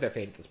everyone's accepted their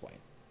fate at this point.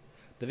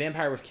 The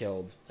vampire was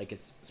killed, like,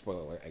 it's,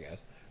 spoiler alert, I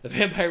guess. The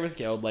vampire was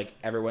killed, like,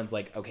 everyone's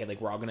like, okay,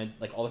 like, we're all gonna,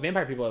 like, all the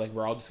vampire people are like,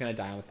 we're all just gonna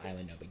die on this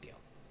island, no big deal.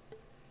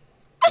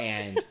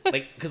 And,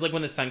 like, because, like,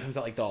 when the sun comes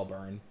out, like, they'll all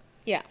burn.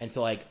 Yeah. And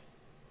so, like,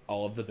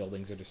 all of the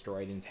buildings are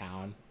destroyed in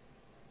town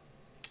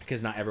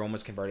because not everyone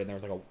was converted. And there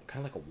was, like, a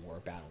kind of like a war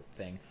battle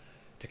thing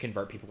to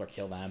convert people or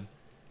kill them.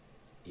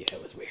 Yeah,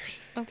 it was weird.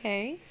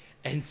 Okay.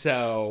 And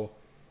so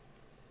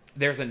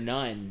there's a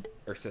nun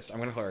or sister. I'm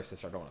going to call her a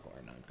sister. I don't want to call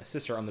her a nun. A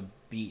sister on the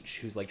beach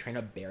who's, like, trying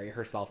to bury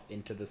herself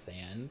into the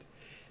sand.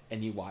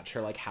 And you watch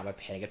her, like, have a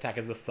panic attack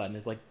as the sun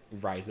is, like,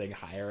 rising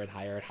higher and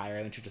higher and higher.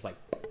 And then she just, like,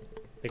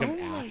 becomes ash.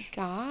 Oh, my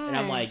God. And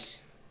I'm like...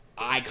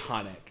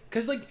 iconic.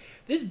 Because, like,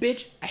 this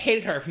bitch, I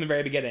hated her from the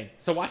very beginning.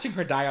 So watching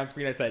her die on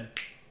screen, I said,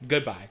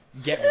 goodbye.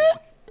 Get rid.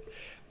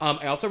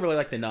 I also really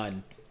like The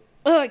Nun.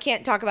 Oh, I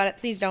can't talk about it.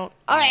 Please don't.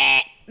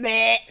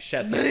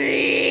 Chef's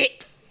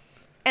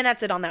And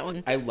that's it on that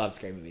one. I love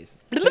scary movies.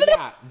 So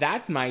yeah,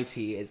 that's my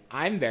tea, is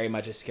I'm very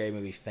much a scary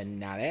movie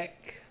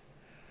fanatic.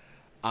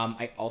 I'm...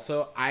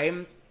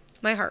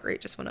 My heart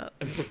rate just went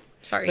up.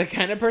 Sorry. The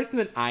kind of person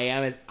that I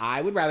am is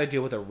I would rather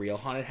deal with a real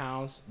haunted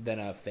house than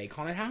a fake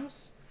haunted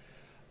house.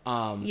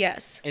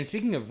 Yes. And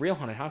speaking of real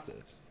haunted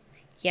houses.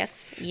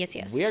 Yes.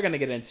 We are going to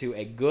get into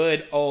a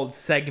good old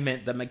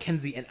segment that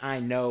Mackenzie and I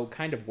know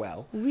kind of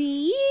well.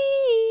 We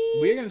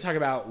We're going to talk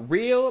about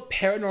real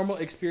paranormal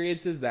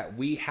experiences that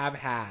we have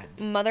had.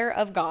 Mother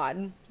of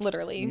God,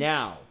 literally.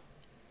 Now,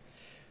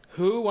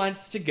 who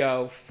wants to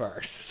go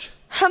first?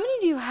 How many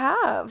do you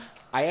have?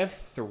 I have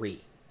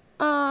 3.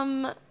 2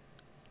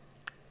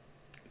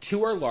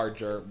 are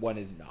larger, 1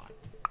 is not.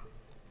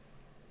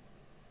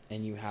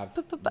 And you have...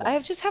 But I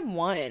just have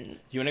 1. Do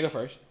you want to go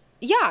first?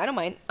 Yeah, I don't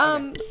mind.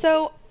 Okay.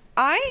 So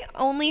I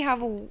only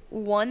have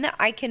 1 that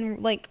I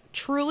can, like,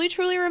 truly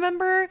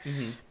remember.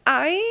 Mm-hmm.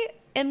 I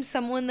am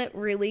someone that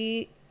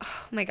really,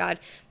 oh my God,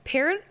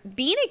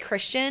 being a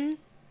Christian,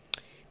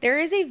 there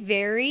is a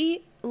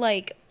very,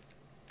 like,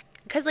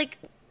 because, like,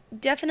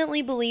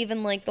 definitely believe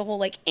in, like, the whole,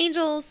 like,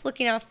 angels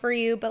looking out for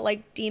you, but,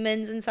 like,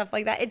 demons and stuff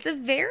like that. It's a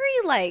very,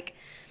 like,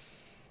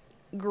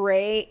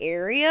 gray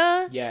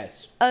area.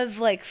 Yes. Of,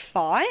 like,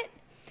 thought.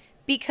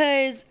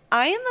 Because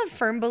I am a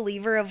firm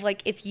believer of,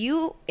 like, if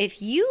you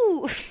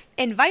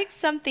invite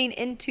something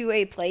into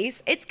a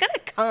place, it's gonna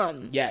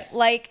come. Yes.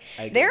 Like,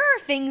 there are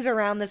things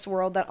around this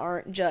world that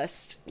aren't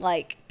just,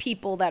 like,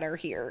 people that are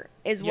here,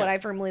 is what I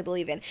firmly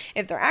believe in.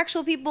 If they're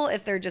actual people,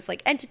 if they're just,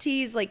 like,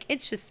 entities, like,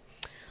 it's just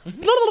blah,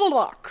 blah, blah,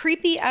 blah,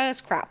 creepy as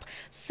crap.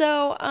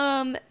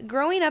 So,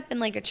 growing up in,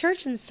 like, a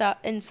church and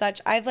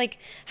such, I've, like,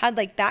 had,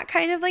 like, that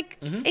kind of, like,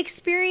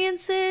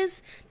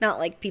 experiences. Not,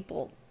 like,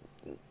 people...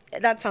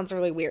 That sounds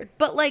really weird,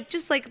 but like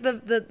just like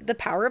the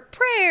power of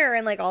prayer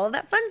and like all of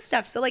that fun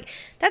stuff. So like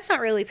that's not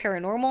really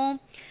paranormal.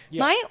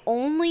 Yeah. My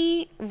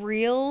only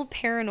real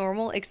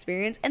paranormal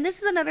experience, and this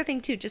is another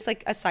thing too, just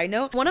like a side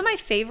note, one of my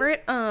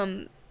favorite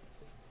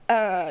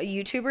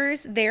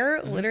YouTubers,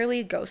 they're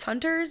literally ghost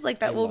hunters, like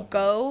that will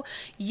go.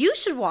 You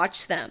should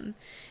watch them.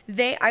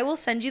 I will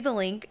send you the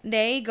link.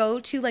 They go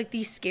to like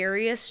the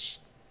scariest,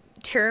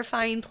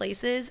 terrifying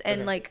places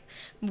and like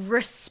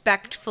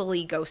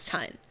respectfully ghost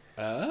hunt.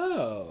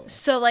 Oh.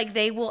 So, like,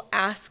 they will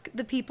ask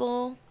the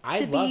people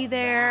to be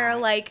there. That.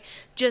 Like,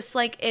 just,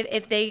 like,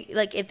 if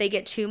they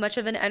get too much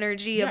of an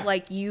energy of,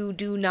 like, you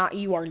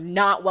are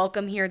not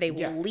welcome here, they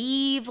will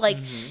leave. Like,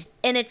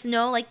 and it's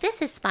no, like,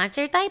 this is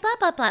sponsored by blah,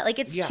 blah, blah. Like,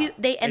 it's too,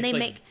 they like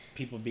make...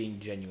 people being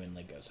genuine,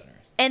 like, ghost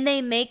hunters. And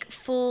they make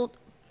full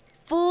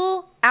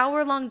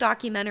hour-long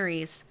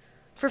documentaries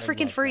for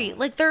freaking free. That.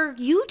 Like, they're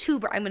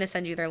YouTuber. I'm going to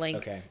send you their link.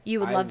 Okay. You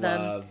would love them.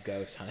 I love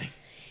ghost hunting.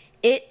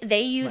 They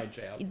use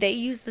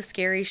the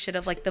scary shit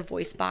of like the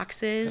voice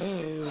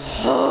boxes.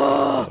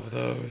 Love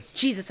those.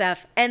 Jesus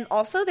F. And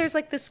also there's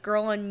like this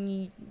girl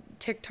on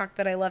TikTok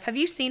that I love. Have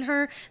you seen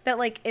her that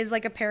like is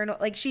like a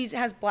paranormal, like she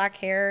has black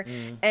hair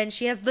and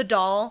she has the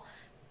doll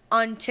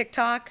on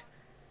TikTok?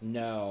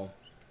 No.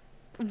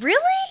 Really?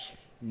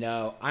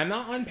 No, I'm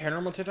not on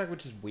paranormal TikTok,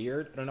 which is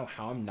weird. I don't know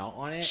how I'm not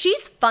on it.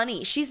 She's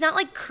funny. She's not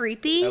like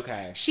creepy.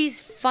 Okay.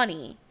 She's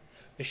funny.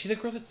 Is she the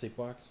girl that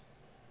sleepwalks?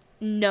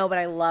 No, but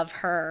I love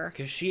her.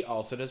 Because she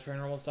also does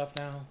paranormal stuff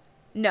now?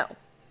 No.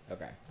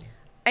 Okay.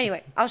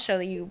 Anyway, I'll show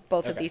you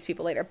both of these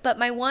people later. But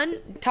my one,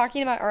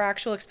 talking about our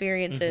actual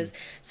experiences.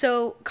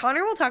 So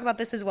Connor will talk about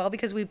this as well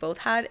because we both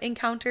had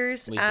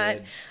encounters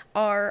at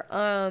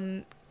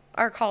our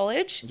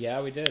college. Yeah,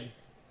 we did.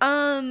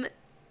 Our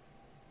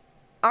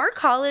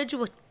college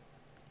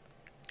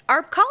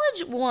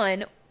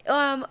one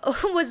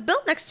was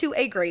built next to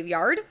a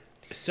graveyard.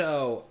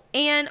 So.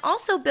 And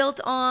also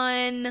built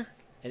on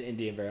an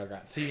Indian burial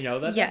ground. So you know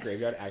that the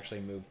graveyard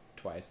actually moved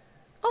twice.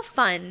 Oh,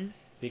 fun.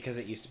 Because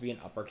it used to be an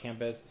upper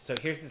campus. So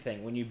here's the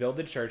thing. When you build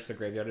a church, the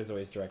graveyard is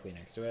always directly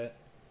next to it.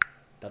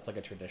 That's like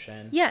a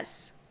tradition.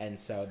 Yes. And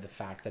so the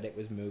fact that it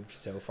was moved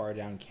so far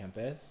down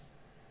campus,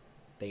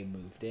 they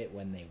moved it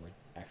when they were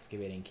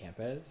excavating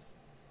campus.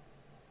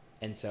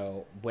 And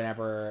so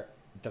whenever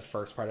the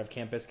first part of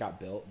campus got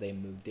built, they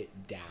moved it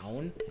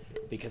down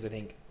because I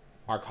think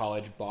our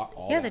college bought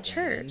all that the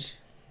church.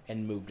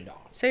 And moved it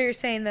off. So you're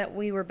saying that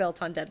we were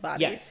built on dead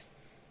bodies?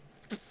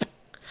 Yes.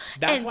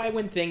 That's why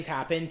when things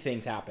happen,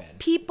 things happen.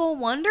 People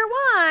wonder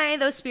why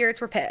those spirits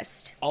were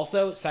pissed.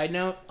 Also, side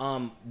note,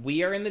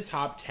 we are in the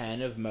top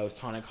 10 of most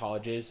haunted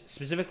colleges,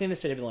 specifically in the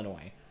state of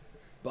Illinois.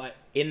 But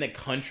in the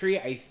country,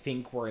 I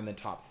think we're in the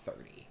top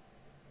 30.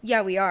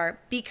 Yeah, we are.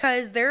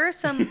 Because there are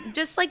some,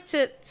 just like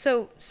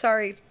so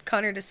sorry,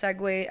 Connor, to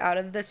segue out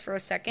of this for a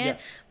second,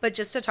 but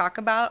just to talk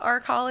about our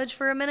college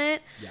for a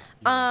minute.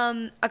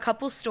 Yeah. A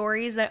couple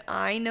stories that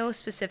I know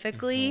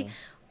specifically,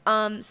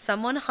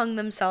 someone hung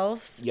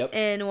themselves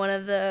in one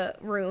of the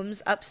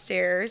rooms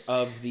upstairs.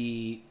 Of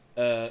the,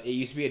 it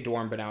used to be a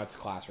dorm, but now it's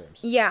classrooms.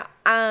 Yeah.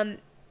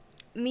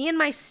 Me and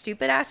my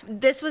stupid ass,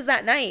 this was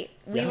that night.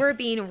 We were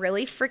being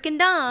really freaking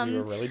dumb. We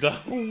were really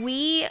dumb.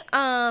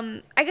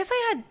 I guess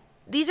I had,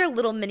 these are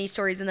little mini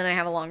stories and then I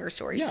have a longer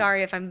story. Yeah.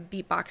 Sorry if I'm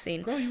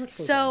beatboxing. Girl, you were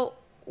so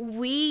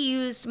we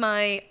used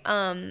my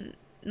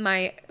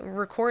my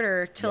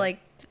recorder to like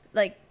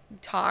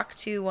talk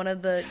to one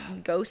of the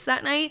ghosts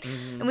that night,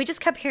 and we just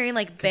kept hearing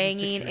like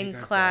banging and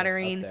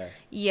clattering.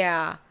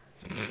 Yeah,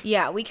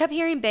 we kept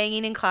hearing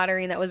banging and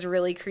clattering. That was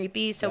really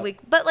creepy. So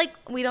but like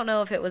we don't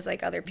know if it was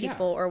like other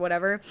people or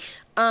whatever.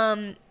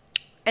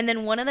 And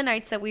then one of the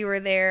nights that we were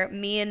there,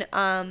 me and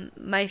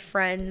my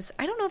friends,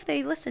 I don't know if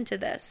they listen to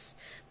this,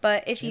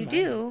 but if you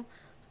do,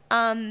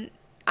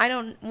 I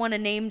don't want to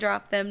name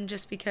drop them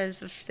just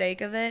because of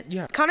sake of it.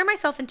 Yeah. Connor,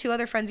 myself, and 2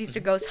 other friends used to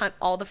ghost hunt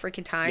all the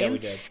freaking time. Yeah, we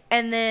did.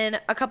 And then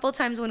a couple of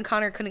times when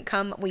Connor couldn't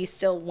come, we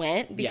still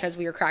went because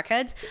we were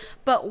crackheads.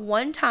 But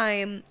one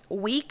time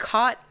we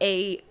caught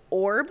a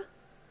orb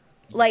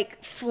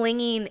like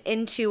flinging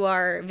into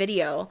our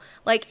video.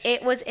 Like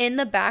it was in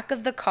the back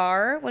of the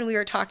car when we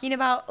were talking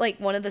about like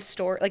one of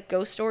the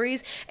ghost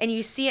stories, and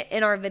you see it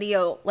in our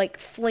video like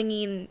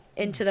flinging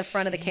into the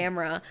front of the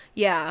camera.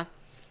 Yeah.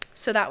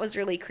 So that was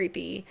really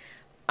creepy.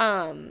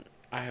 I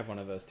have one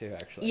of those too,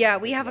 actually. Yeah,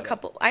 we have a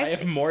couple. I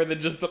have more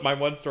than just my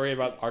one story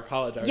about our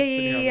college. I was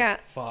Yeah.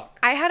 like, fuck.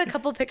 I had a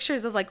couple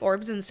pictures of like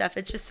orbs and stuff.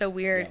 It's just so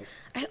weird.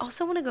 Yeah. I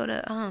also want to go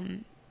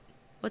to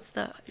what's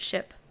the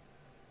ship?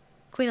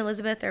 Queen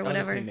Elizabeth or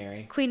whatever. Queen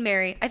Mary. Queen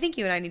Mary. I think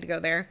you and I need to go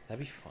there.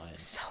 That'd be fun.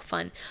 So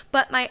fun.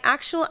 But my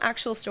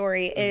actual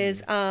story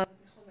is oh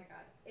my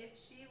god. If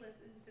she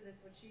listens to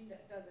this, which she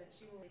doesn't,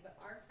 she will leave. But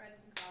our friend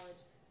from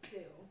college,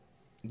 Sue.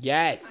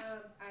 Yes.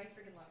 I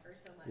freaking love her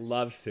so much.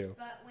 Love Sue.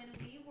 But when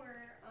we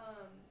were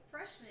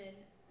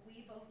freshmen,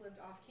 we both lived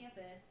off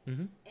campus,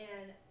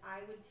 and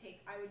I would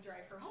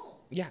drive her home.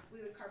 Yeah.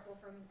 We would carpool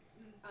from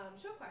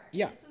show choir.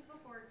 Yeah. This was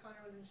before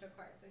Connor was in show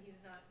choir, so he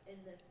was not in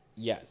this.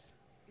 Yes.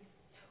 It was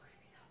so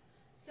creepy though.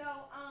 So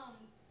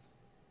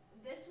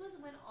this was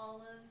when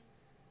Olive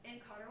and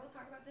Connor will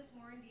talk about this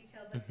more in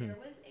detail, but there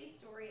was a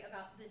story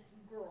about this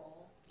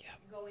girl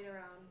going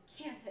around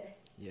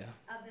campus. Yeah.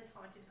 Of this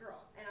haunted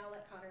girl, and I'll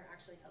let Connor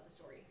actually tell the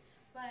story.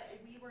 But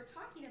we were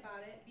talking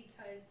about it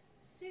because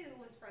Sue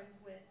was friends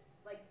with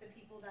like the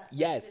people that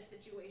this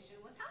situation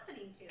was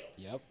happening to.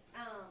 Yep.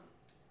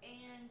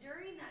 And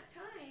during that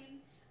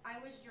time,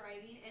 I was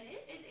driving, and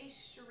it is a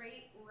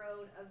straight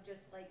road of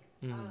just like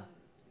we were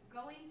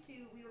going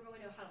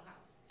to a Huddle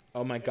House.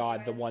 Oh my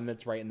god, the one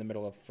that's right in the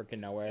middle of freaking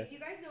nowhere. If you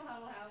guys know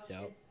Huddle House,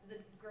 it's the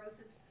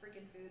grossest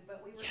freaking food,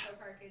 but we were so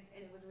car kids,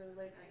 and it was really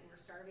late night, and we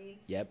were starving.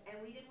 Yep. And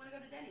we didn't want to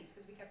go to Denny's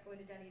because we kept going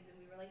to Denny's, and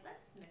we were like,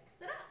 let's mix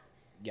it up.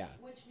 Yeah.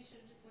 Which we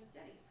should have just went to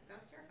Denny's because I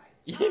was terrified.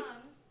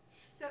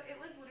 So it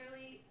was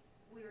literally,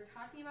 we were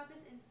talking about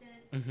this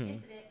incident,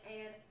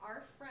 and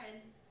our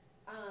friend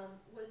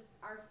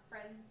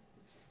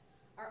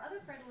our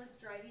other friend was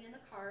driving in the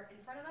car in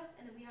front of us,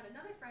 and then we had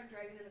another friend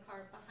driving in the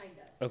car behind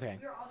us.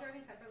 Okay. We were all driving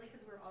separately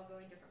because we were all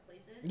going different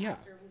places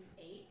after we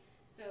ate,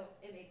 so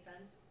it made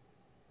sense.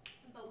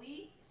 But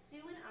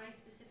Sue and I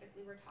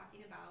specifically were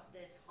talking about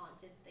this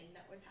haunted thing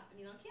that was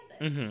happening on campus.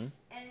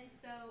 And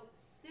so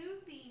Sue,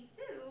 being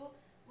Sue,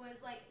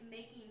 was like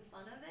making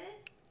fun of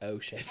it.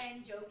 Oh shit.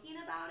 And joking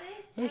about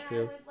it. Oh, and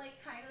Sue. I was like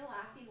kind of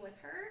laughing with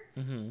her.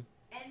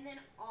 And then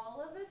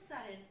all of a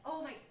sudden,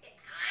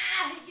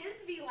 it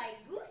gives me like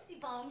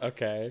goosebumps.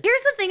 Okay.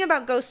 Here's the thing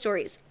about ghost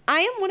stories. I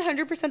am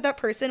 100% that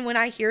person when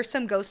I hear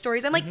some ghost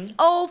stories. I'm like,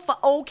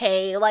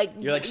 okay. Like,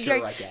 you're like,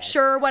 sure, I guess.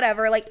 Sure,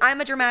 whatever. Like, I'm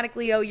a dramatic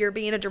Leo. You're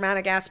being a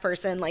dramatic ass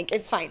person. Like,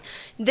 it's fine.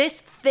 This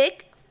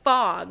thick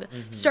fog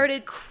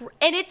started,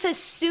 and it's as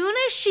soon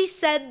as she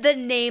said the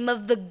name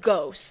of the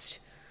ghost.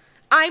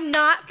 I'm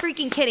not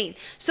freaking kidding.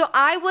 So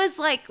I was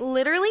like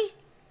literally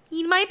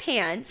in my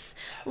pants.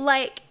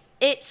 Like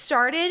it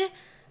started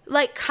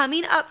like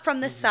coming up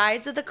from the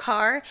sides of the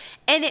car,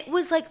 and it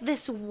was like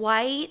this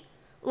white,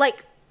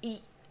 like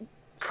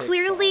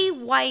clearly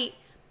white,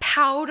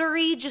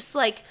 powdery, just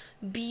like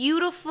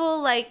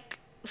beautiful, like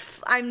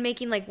I'm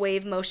making like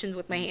wave motions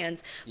with my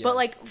hands, but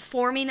like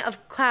forming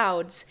of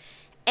clouds,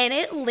 and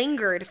it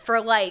lingered for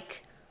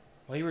like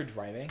while you were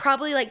driving?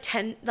 Probably like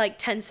 10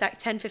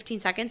 15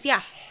 seconds.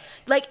 Yeah.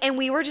 Like, and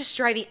we were just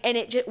driving, and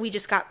we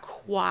just got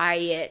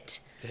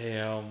quiet.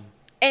 Damn.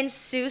 And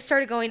Sue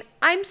started going,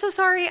 I'm so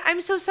sorry.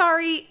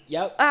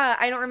 Yep.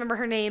 I don't remember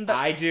her name, but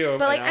I do.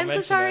 But like, I'm so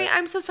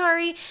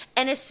sorry.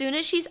 And as soon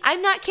as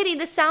I'm not kidding.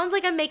 This sounds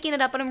like I'm making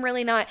it up, but I'm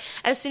really not.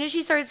 As soon as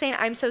she started saying,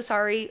 I'm so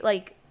sorry,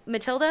 like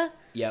Matilda.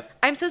 Yep.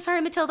 I'm so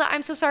sorry, Matilda.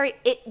 I'm so sorry.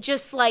 It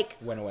just like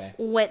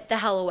went the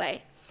hell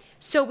away.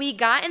 So we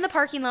got in the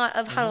parking lot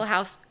of Huddle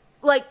House.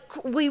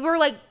 Like we were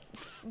like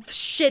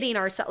shitting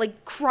ourselves,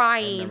 like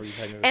crying.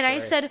 And I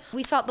said,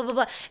 we saw blah blah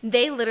blah.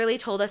 They literally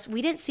told us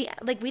we didn't see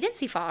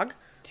fog.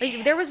 Damn.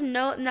 Like there was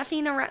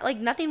nothing around, like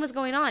nothing was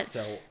going on.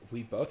 So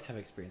we both have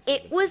experience.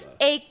 It was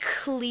a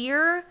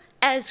clear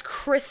as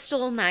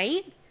crystal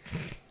night,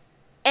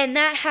 and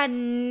that had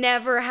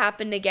never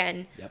happened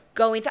again. Yep.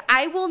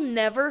 I will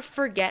never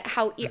forget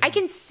how I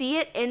can see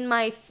it in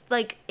my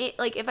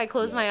if I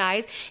close my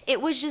eyes, it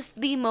was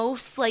just the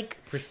most like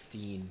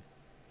pristine.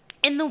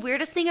 And the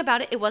weirdest thing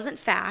about it wasn't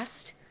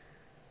fast.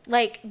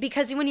 Like,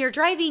 because when you're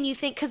driving, you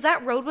think, because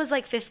that road was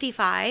like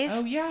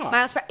 55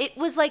 miles per hour. It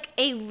was like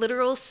a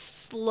literal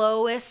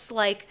slowest,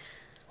 like,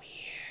 weird.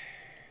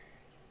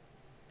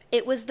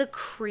 It was the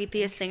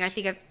creepiest thing I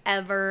think I've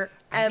ever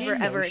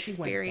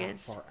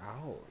experienced. Went that far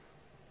out.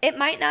 It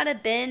might not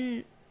have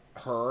been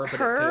her, but it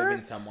could have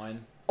been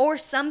someone. Or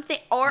something,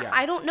 or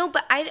I don't know,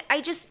 but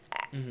I just,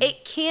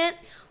 it can't.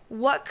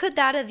 what could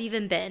that have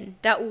even been?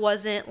 That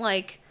wasn't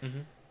like,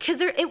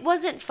 because it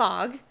wasn't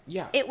fog.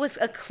 Yeah. It was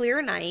a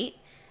clear night,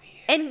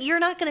 and you're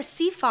not going to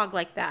see fog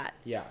like that.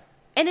 Yeah.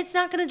 And it's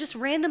not going to just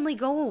randomly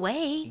go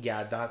away.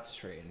 Yeah, that's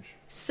strange.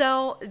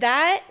 So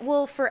that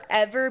will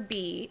forever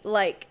be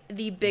like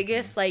the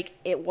biggest, like,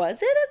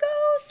 was it a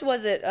ghost?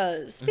 Was it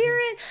a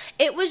spirit?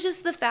 It was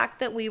just the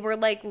fact that we were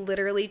like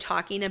literally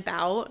talking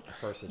about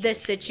the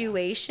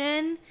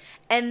situation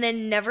and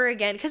then never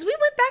again. Because we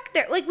went back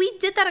there. Like, we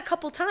did that a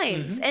couple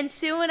times. And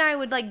Sue and I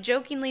would like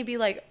jokingly be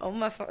like, oh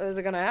my, is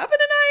it going to happen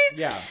tonight?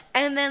 Yeah.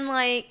 And then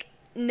like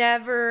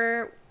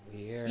never.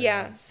 Weird.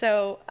 Yeah,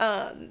 so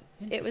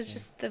it was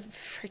just the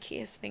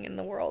freakiest thing in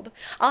the world.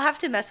 I'll have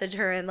to message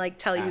her and like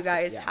tell you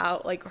guys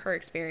how like her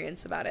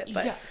experience about it.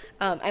 But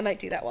I might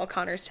do that while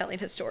Connor's telling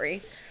his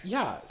story.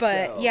 Yeah.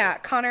 But yeah,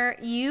 Connor,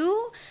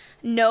 you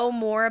know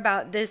more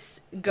about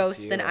this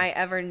ghost than I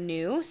ever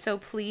knew. So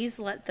please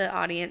let the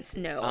audience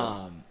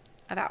know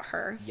about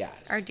her.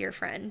 Yes. Our dear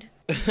friend.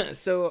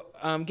 So,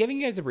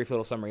 giving you guys a brief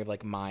little summary of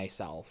like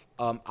myself.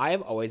 I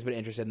have always been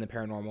interested in the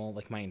paranormal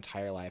like my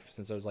entire life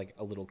since I was like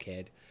a little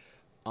kid.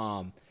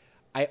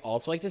 I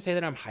also like to say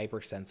that I'm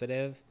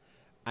hypersensitive.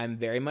 I'm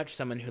very much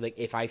someone who, like,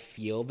 if I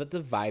feel that the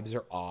vibes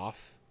are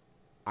off,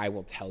 I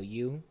will tell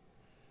you.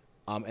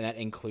 And that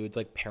includes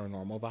like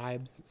paranormal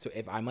vibes. So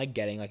if I'm like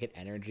getting like an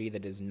energy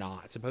that is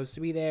not supposed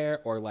to be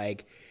there, or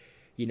like,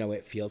 you know,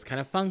 it feels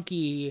kind of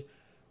funky,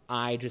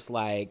 I just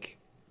like,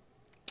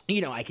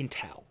 you know, I can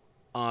tell.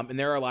 And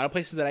there are a lot of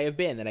places that I have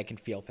been that I can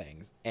feel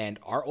things. And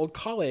our old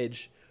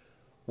college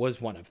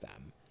was one of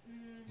them.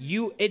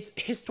 It's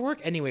historic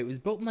anyway. It was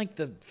built in like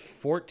the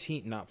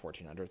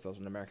 1400s. That's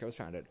when America was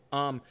founded.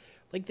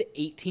 Like the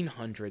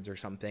 1800s or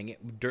something.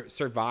 It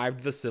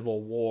survived the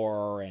Civil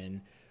War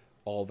and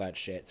all that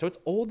shit. So it's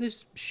old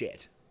as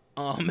shit.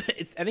 I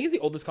think it's the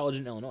oldest college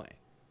in Illinois,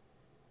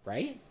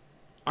 right?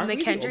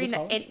 McKendree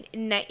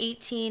in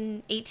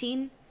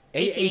 1818.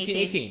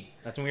 1818.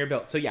 That's when we were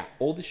built. So yeah,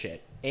 old as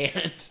shit.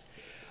 And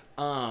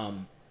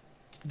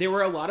there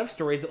were a lot of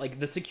stories that like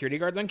the security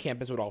guards on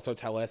campus would also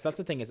tell us. That's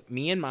the thing is,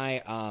 me and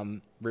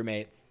my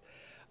roommates,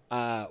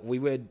 we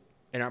would,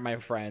 and my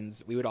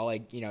friends, we would all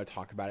like, you know,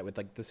 talk about it with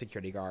like the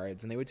security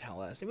guards, and they would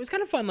tell us. It was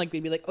kind of fun. Like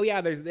they'd be like, oh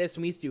yeah, there's this,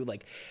 and we used to do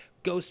like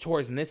ghost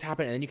tours, and this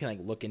happened, and then you can like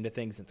look into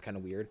things. And it's kind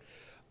of weird.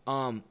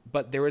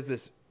 But there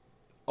was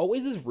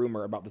always this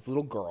rumor about this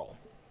little girl,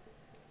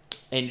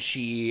 and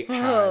she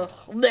had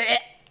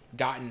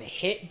gotten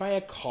hit by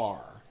a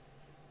car,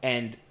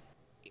 and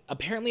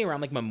apparently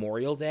around like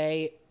Memorial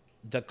Day,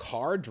 the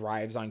car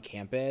drives on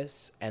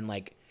campus, and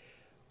like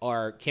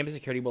our campus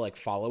security will like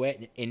follow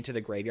it into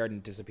the graveyard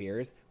and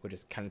disappears, which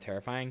is kind of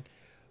terrifying.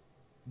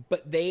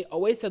 But they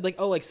always said like,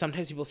 oh, like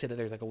sometimes people say that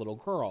there's like a little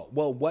girl.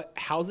 Well, what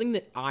housing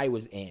that I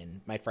was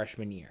in my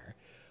freshman year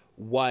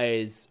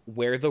was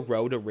where the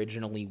road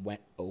originally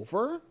went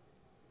over.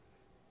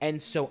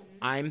 And so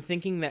I'm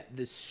thinking that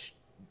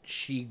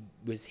she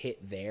was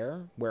hit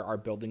there where our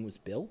building was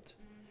built.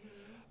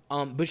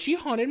 But she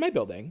haunted my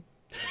building.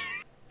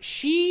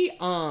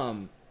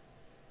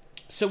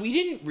 So we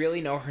didn't really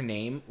know her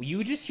name. You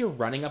would just hear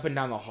running up and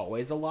down the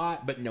hallways a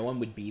lot, but no one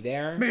would be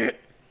there.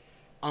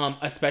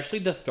 Especially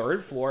the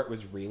third floor, it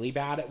was really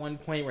bad at one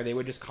point where they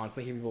would just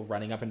constantly hear people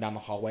running up and down the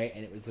hallway,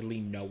 and it was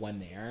literally no one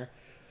there.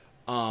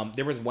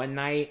 There was one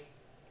night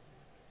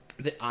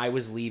that I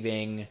was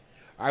leaving.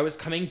 I was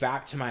coming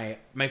back to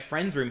my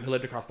friend's room who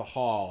lived across the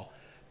hall,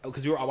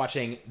 because we were all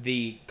watching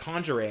The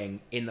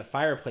Conjuring in the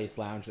fireplace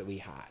lounge that we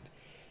had.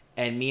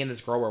 And me and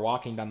this girl were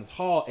walking down this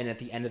hall, and at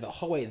the end of the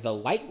hallway, the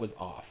light was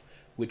off,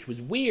 which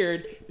was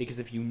weird, because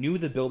if you knew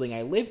the building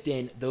I lived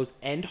in, those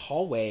end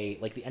hallway,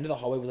 like the end of the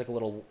hallway was like a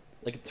little,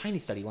 like a tiny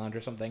study lounge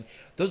or something.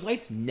 Those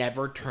lights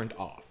never turned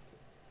off.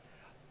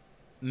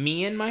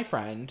 Me and my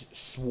friend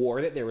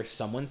swore that there was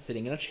someone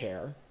sitting in a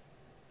chair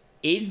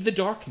in the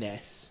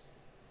darkness,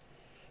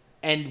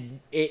 and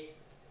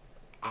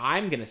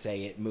I'm going to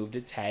say it moved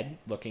its head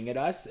looking at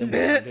us and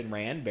turned and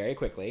ran very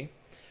quickly.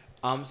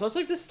 So it's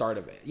like the start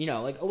of it, you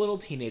know, like a little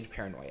teenage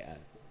paranoia,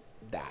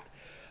 that.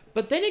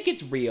 But then it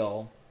gets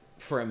real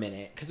for a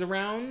minute, because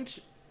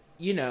around,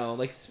 you know,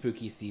 like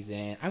spooky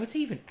season, I would say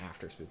even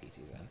after spooky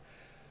season,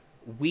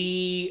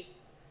 we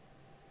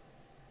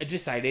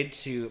decided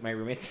to, my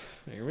roommates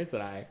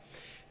and I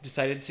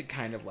decided to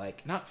kind of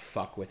like, not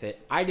fuck with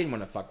it. I didn't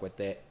want to fuck with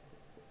it.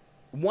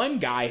 One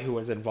guy who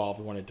was involved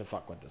wanted to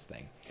fuck with this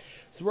thing.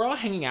 So we're all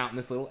hanging out in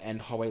this little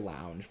end hallway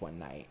lounge one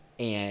night,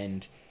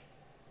 and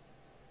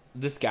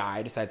this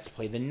guy decides to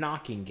play the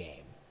knocking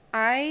game.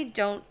 I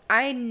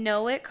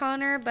know it,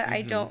 Connor, but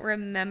I don't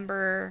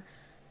remember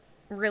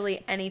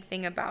really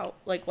anything about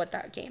like what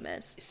that game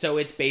is. So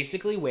it's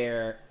basically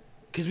where,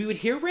 because we would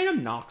hear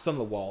random knocks on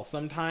the wall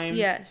sometimes.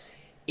 Yes.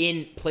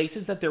 In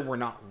places that there were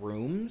not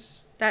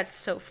rooms. That's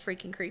so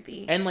freaking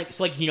creepy. And like,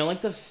 so like, you know,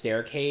 like the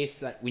staircase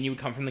that when you would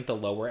come from like the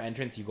lower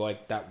entrance, you go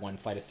like that one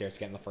flight of stairs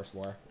to get on the first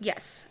floor.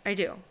 Yes, I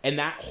do. And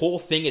that whole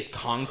thing is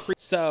concrete.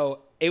 So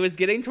it was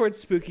getting towards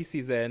spooky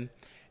season,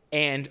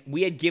 and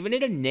we had given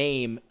it a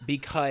name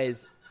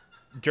because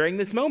during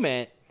this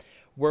moment,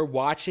 we're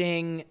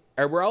watching,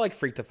 or we're all like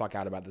freaked the fuck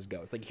out about this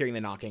ghost, like hearing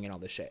the knocking and all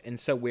this shit. And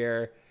so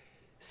we're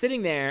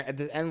sitting there at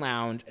this end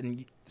lounge,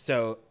 and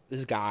so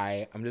this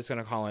guy, I'm just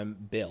gonna call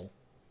him Bill.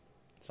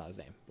 It's not his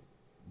name.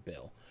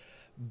 Bill.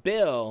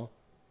 Bill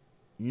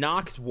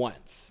knocks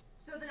once.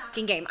 So the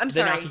knocking game. I'm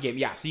sorry. The knocking game,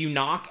 yeah. So you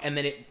knock, and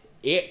then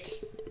it,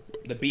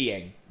 the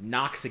being,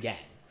 knocks again.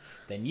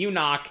 Then you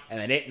knock, and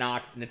then it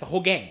knocks, and it's a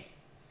whole game.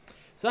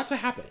 So that's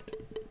what happened.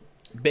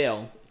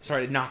 Bill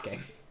started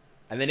knocking,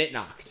 and then it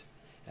knocked.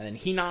 And then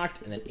he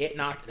knocked, and then it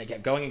knocked, and it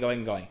kept going and going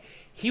and going.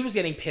 He was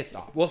getting pissed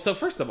off. Well, so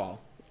first of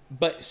all,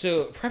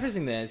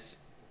 prefacing this,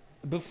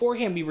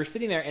 beforehand, we were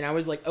sitting there, and I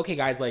was like, okay,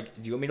 guys, like,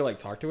 do you want me to, like,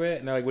 talk to it?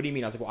 And they're like, what do you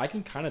mean? I was like, well, I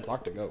can kind of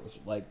talk to ghosts.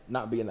 Like,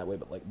 not be in that way,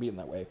 but, like, be in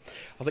that way.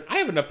 I was like, I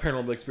have enough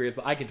paranormal experience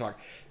that I can talk.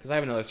 Because I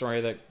have another story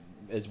that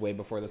is way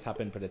before this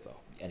happened, but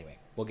anyway,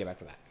 we'll get back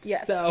to that.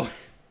 Yes. So,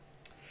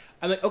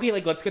 I'm like, okay,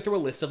 like, let's get through a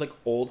list of, like,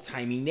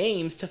 old-timey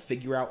names to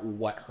figure out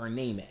what her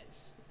name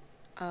is.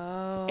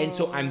 Oh. And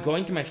so I'm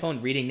going through my phone,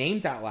 reading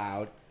names out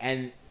loud,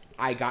 and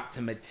I got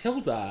to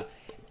Matilda,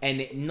 and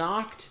it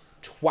knocked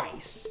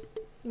twice.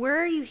 Where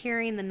are you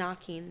hearing the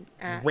knocking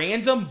at?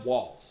 Random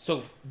walls.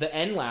 So the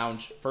end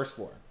lounge, first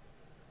floor.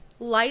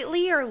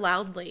 Lightly or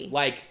loudly?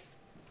 Like,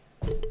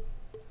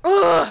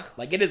 ugh!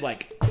 Like it is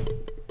like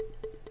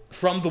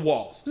from the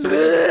walls. So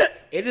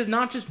it is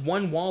not just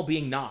one wall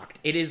being knocked.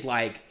 It is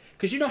like,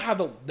 because you know how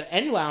the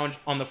end lounge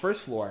on the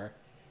first floor,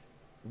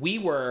 we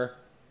were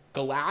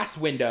glass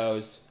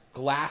windows,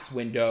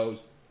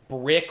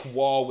 brick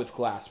wall with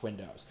glass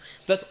windows.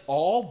 So that's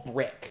all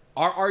brick.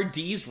 Our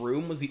RD's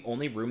room was the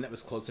only room that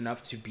was close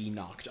enough to be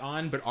knocked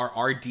on, but our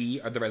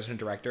RD, or the resident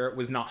director,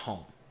 was not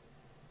home.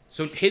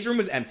 So his room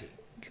was empty.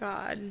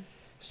 God.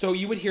 So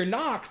you would hear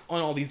knocks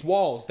on all these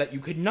walls that you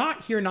could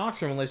not hear knocks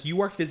from unless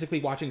you are physically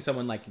watching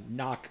someone, like,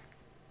 knock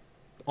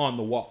on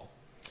the wall.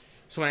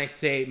 So when I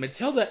say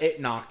Matilda, it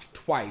knocked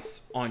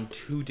twice on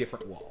 2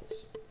 different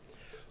walls.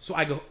 So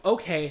I go,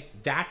 okay,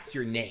 that's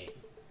your name.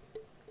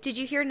 Did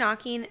you hear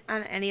knocking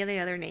on any of the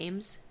other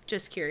names?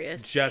 Just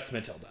curious. Just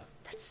Matilda.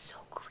 That's so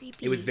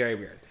creepy. It was very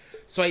weird.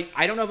 So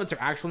I don't know if it's her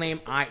actual name.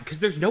 Because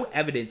there's no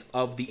evidence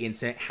of the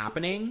incident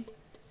happening.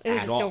 It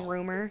was just a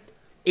rumor.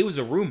 It was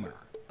a rumor.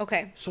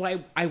 Okay. So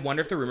I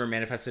wonder if the rumor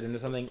manifested into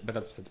something, but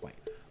that's the point.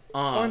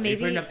 Or maybe if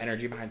you put enough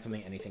energy behind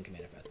something, anything can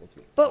manifest. Let's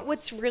be But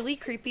what's really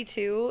creepy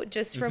too,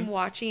 just from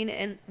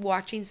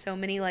watching so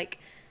many like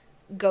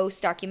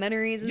ghost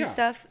documentaries and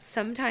stuff,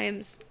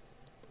 sometimes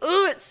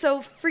it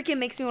so freaking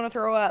makes me want to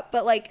throw up.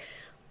 But like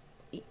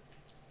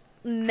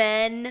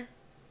men,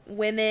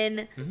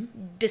 women,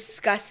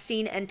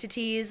 disgusting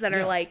entities that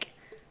are like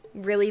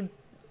really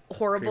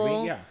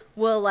horrible. Creepy,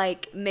 will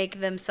like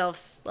make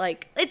themselves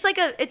like it's like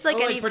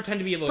any pretend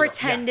to be a little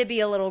to be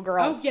a little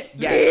girl. Oh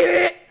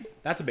yeah.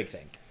 That's a big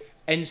thing.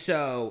 And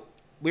so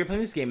we were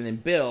playing this game, and then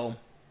Bill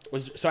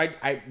was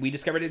we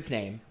discovered its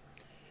name,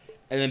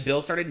 and then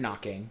Bill started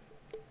knocking.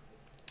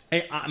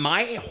 And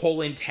my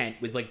whole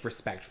intent was like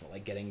respectful,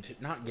 like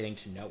not getting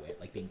to know it,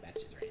 like being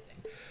besties or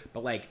anything,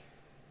 but like,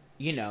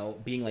 you know,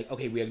 being like,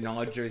 okay, we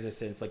acknowledge your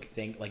existence, like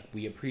think like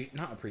we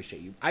not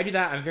appreciate you. I do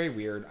that. I'm very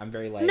weird. I'm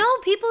very like, no,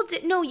 people do.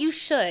 No, you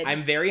should.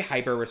 I'm very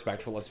hyper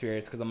respectful of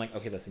spirits because I'm like,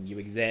 okay, listen, you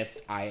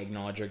exist. I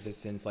acknowledge your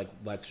existence. Like,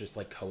 let's just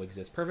like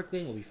coexist perfectly,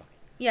 and we'll be fine.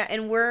 Yeah,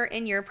 and we're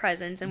in your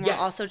presence, and we're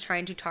also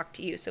trying to talk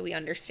to you, so we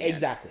understand.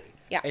 Exactly.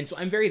 Yeah. And so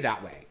I'm very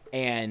that way,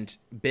 and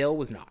Bill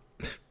was not.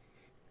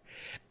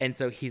 And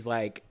so he's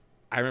like,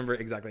 I remember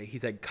exactly. He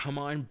said, "Come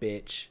on,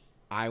 bitch,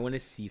 I want to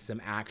see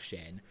some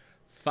action."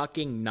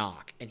 Fucking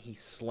knock, and he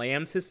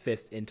slams his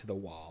fist into the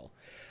wall.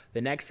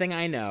 The next thing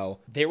I know,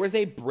 there was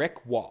a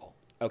brick wall,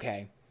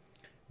 okay,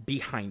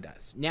 behind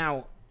us.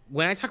 Now,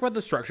 when I talk about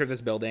the structure of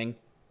this building,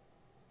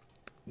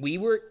 we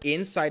were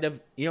inside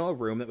of, you know, a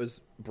room that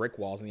was brick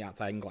walls on the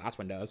outside and glass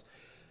windows,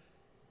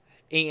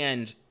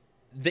 and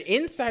the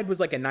inside was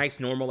like a nice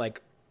normal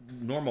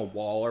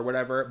wall or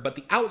whatever, but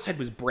the outside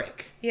was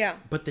brick. Yeah.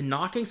 But the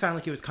knocking sounded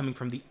like it was coming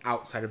from the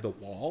outside of the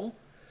wall.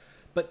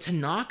 But to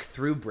knock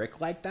through brick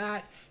like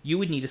that, you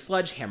would need a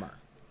sledgehammer.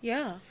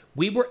 Yeah.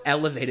 We were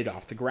elevated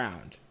off the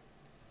ground.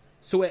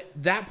 So at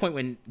that point,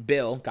 when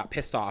Bill got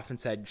pissed off and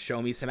said,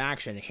 "Show me some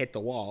action," and hit the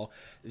wall,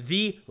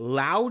 the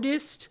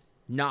loudest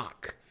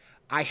knock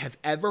I have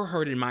ever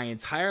heard in my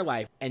entire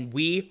life, and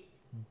we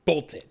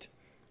bolted.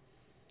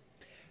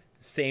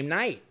 Same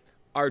night,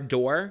 our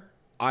door,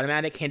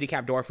 automatic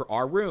handicap door for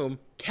our room,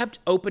 kept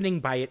opening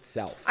by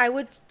itself. I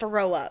would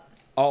throw up.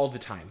 All the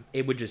time.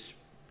 It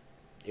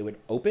would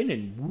open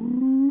and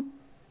whoop,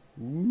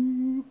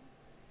 whoop.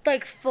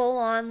 Like full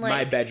on, like...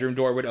 My bedroom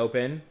door would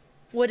open.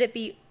 Would it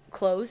be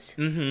closed?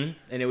 Mm-hmm.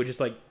 And it would just,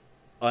 like,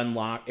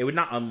 unlock. It would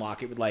not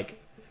unlock. It would, like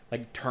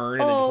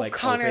turn and then just, like,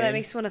 Connor, open. that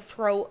makes me want to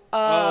throw up.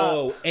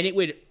 Oh, and it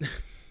would...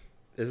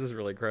 This is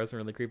really gross and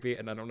really creepy,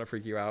 and I don't want to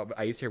freak you out, but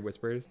I used to hear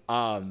whispers.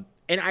 And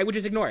I would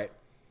just ignore it.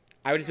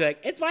 I would just be like,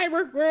 "It's fine,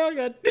 we're all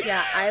good."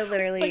 Yeah, I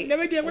literally like, no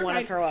big deal, want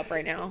to throw up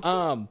right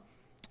now.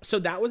 So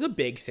that was a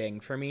big thing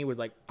for me, was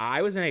like,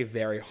 I was in a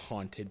very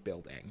haunted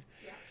building.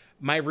 Yeah.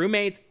 My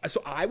roommates,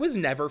 so I was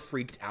never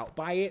freaked out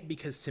by it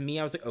because to me,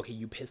 I was like, okay,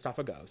 you pissed off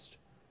a ghost.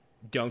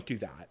 Don't do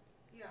that.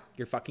 Yeah.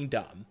 You're fucking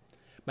dumb.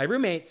 My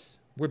roommates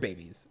were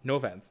babies. No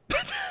offense.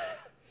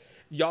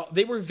 Y'all,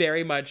 they were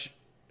very much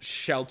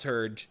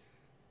sheltered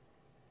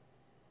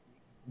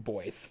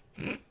boys.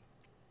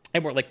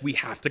 And we're like, we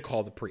have to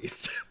call the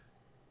priest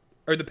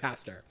or the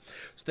pastor.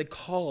 So they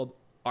called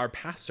our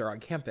pastor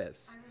on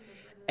campus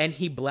and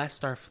he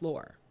blessed our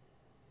floor.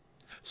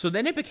 So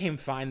then it became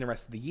fine the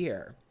rest of the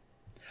year.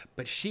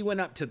 But she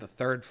went up to the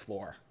 3rd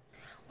floor.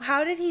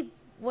 What did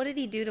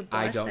he do to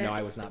bless it? I don't know.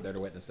 I was not there to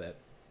witness it.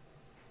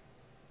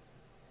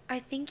 I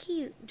think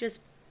he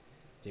just...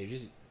 Did you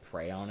just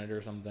pray on it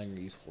or something? Or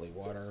use holy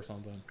water or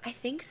something? I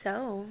think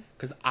so.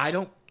 Because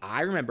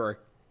I remember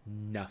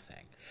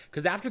nothing.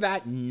 Because after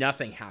that,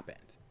 nothing happened.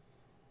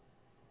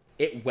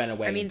 It went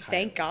away. I mean, entirely.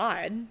 thank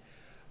God.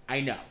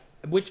 I know.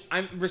 Which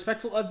I'm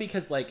respectful of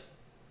because, like...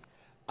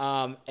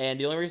 and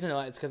the only reason I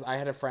know that is because I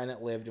had a friend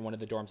that lived in one of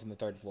the dorms on the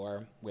 3rd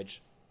floor,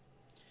 which...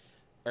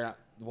 Or not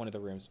one of the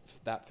rooms.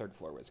 That 3rd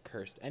floor was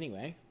cursed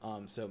anyway.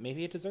 So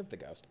maybe it deserved the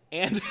ghost.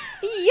 And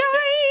yikes!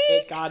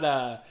 It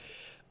got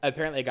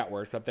apparently it got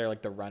worse up there,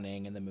 like the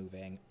running and the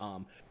moving.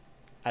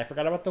 I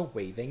forgot about the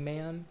waving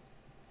man.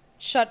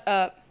 Shut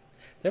up.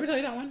 Did I ever tell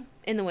you that one?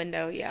 In the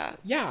window, yeah.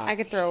 Yeah. I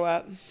could throw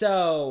up.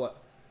 So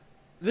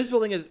this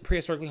building is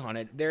prehistorically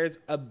haunted. There's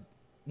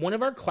one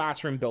of our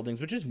classroom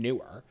buildings, which is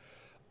newer.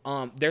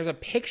 There's a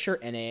picture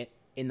in it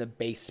in the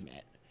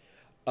basement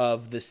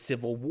of the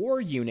Civil War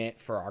unit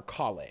for our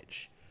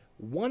college.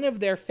 One of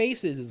their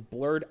faces is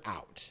blurred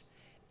out,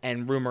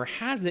 and rumor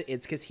has it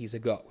it's because he's a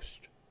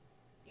ghost.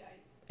 Yikes.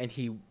 And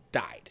he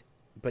died,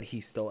 but he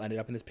still ended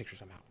up in this picture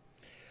somehow.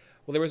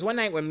 Well, there was one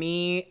night when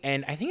me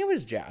and I think it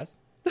was Jazz,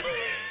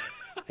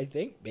 I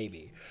think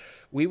maybe,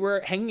 we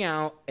were hanging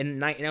out in the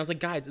night, and I was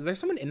like, guys, is there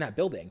someone in that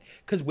building?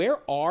 Because where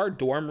our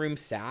dorm room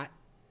sat,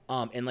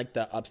 in like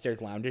the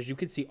upstairs lounges, you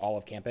could see all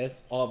of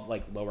campus, all of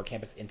like lower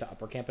campus into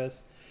upper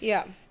campus.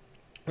 Yeah.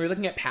 We were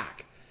looking at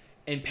PAC,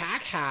 and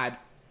PAC had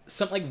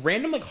some like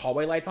random like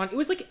hallway lights on. It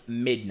was like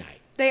midnight.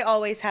 They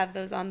always have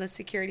those on, the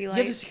security lights.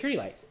 Yeah, the security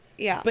lights.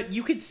 Yeah. But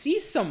you could see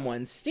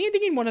someone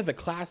standing in one of the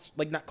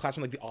not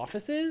classroom, like the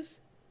offices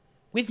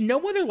with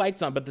no other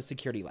lights on but the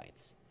security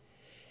lights.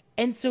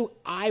 And so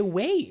I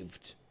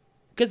waved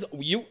because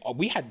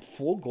we had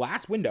full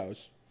glass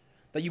windows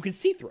that you could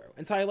see through.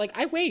 And so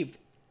I waved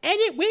and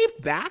it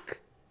waved back.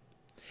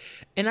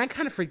 And I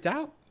kind of freaked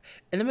out.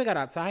 And then we got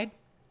outside.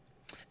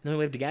 And then we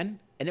waved again,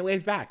 and it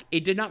waved back.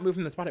 It did not move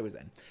from the spot it was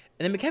in. And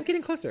then we kept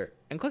getting closer,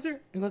 and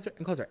closer, and closer,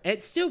 and closer. And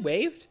it still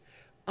waved.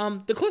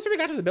 The closer we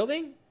got to the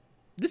building,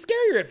 the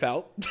scarier it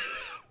felt.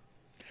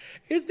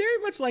 It was very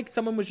much like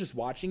someone was just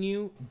watching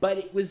you,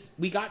 but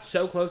we got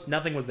so close,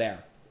 nothing was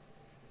there.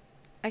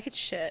 I could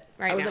shit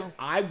right now. I was like,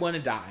 I want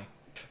to die.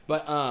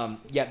 But,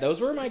 yeah,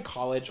 those were my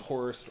college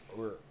horror,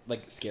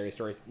 scary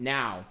stories.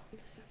 Now,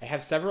 I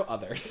have several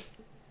others,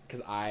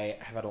 because I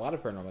have had a lot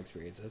of paranormal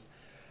experiences.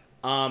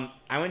 I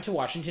went to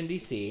Washington,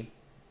 D.C.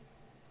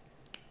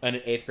 on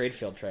an 8th grade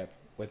field trip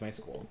with my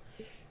school,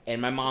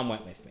 and my mom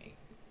went with me.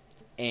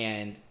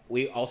 And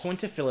we also went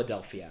to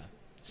Philadelphia.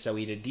 So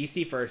we did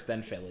D.C. first,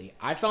 then Philly.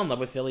 I fell in love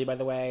with Philly, by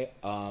the way.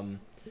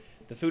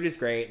 The food is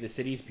great. The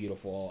city's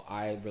beautiful.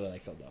 I really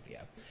like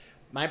Philadelphia.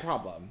 My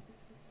problem,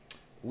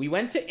 we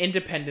went to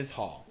Independence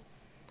Hall.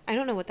 I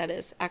don't know what that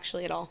is,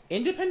 actually, at all.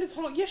 Independence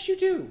Hall? Yes, you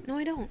do. No,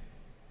 I don't.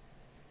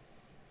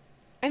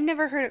 I've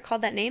never heard it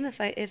called that name.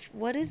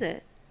 What is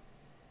it?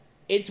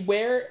 It's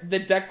where the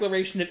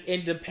Declaration of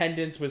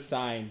Independence was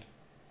signed.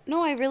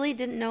 No, I really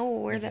didn't know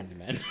where that...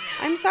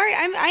 I'm sorry.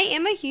 I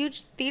am a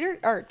huge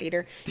history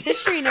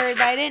nerd,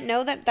 but I didn't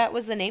know that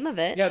was the name of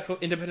it. Yeah, it's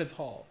called Independence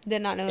Hall.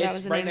 Did not know that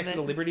was the name of it. It's right next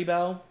to the Liberty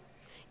Bell.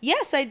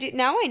 Yes, I do.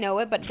 Now I know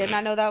it, but did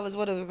not know that was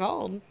what it was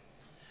called.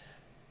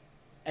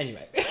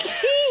 Anyway.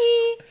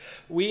 See?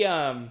 We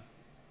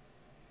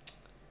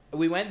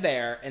went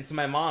there, and so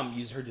my mom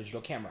used her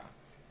digital camera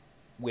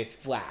with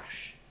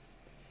flash.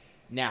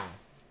 Now,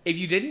 if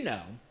you didn't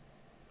know,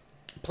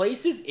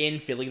 places in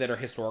Philly that are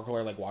historical,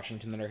 or like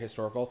Washington that are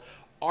historical,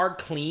 are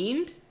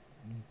cleaned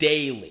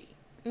daily.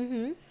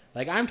 Mm-hmm.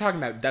 Like, I'm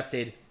talking about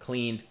dusted,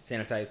 cleaned,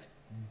 sanitized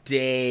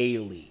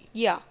daily.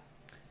 Yeah.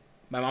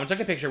 My mom took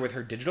a picture with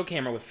her digital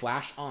camera with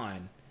flash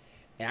on,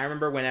 and I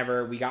remember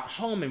whenever we got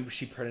home and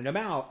she printed them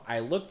out, I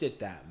looked at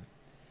them,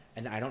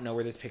 and I don't know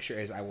where this picture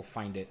is. I will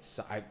find it.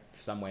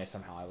 Some way,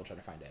 somehow, I will try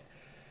to find it.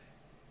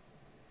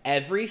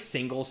 Every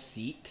single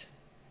seat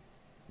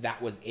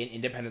that was in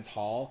Independence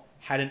Hall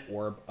had an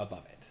orb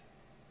above it.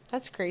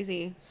 That's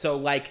crazy. So,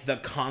 like, the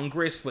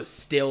Congress was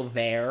still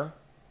there.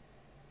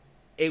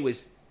 It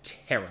was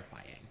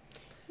terrifying.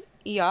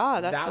 Yeah,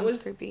 that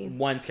sounds creepy.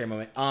 One scary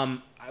moment.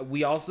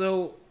 We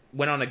also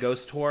went on a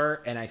ghost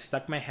tour, and I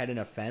stuck my head in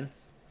a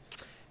fence,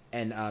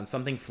 and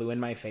something flew in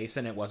my face,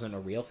 and it wasn't a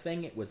real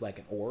thing. It was like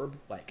an orb,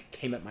 like,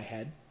 came at my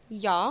head.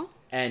 Yeah.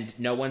 And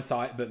no one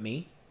saw it but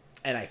me,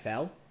 and I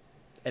fell.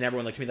 And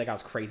everyone looked at me like I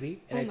was crazy.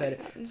 And I said,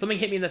 God. Something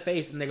hit me in the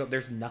face. And they go,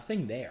 there's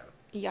nothing there.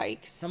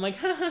 Yikes. So I'm like,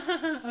 ha, ha, ha,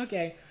 ha,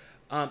 okay.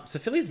 So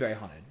Philly's very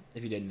haunted.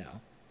 if you didn't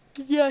know.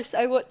 Yes,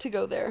 I want to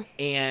go there.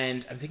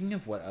 And I'm thinking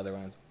of what other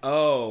ones.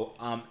 Oh,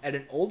 at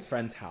an old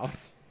friend's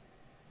house,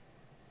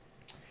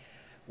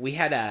 we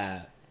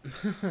had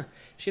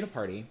she had a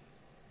party.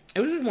 It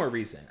was just more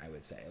recent, I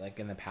would say, like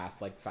in the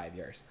past, like 5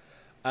 years.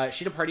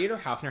 She had a party at her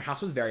house, and her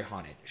house was very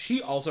haunted.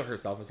 She also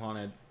herself was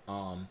haunted.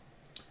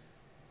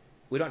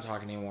 We don't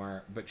talk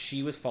anymore, but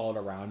she was followed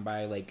around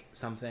by, like,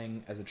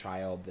 something as a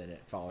child that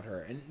it followed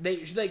her. And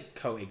she, like,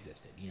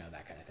 coexisted, you know,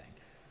 that kind of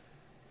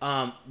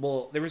thing.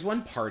 Well, there was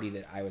one party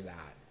that I was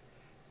at.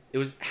 It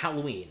was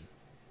Halloween.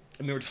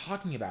 And we were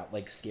talking about,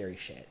 like, scary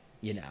shit,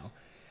 you know.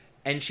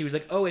 And she was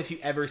like, oh, if you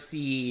ever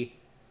see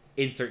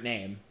insert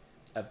name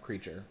of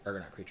creature, or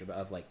not creature, but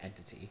of, like,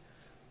 entity,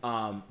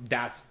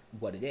 that's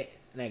what it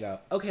is. And I go,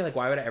 okay, like,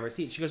 why would I ever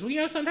see it? She goes, well,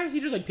 you know, sometimes he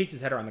just, like, peeks his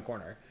head around the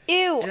corner.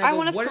 Ew, and I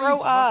want to throw up. What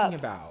are you talking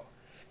about?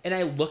 And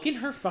I look in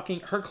her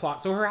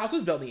closet. So her house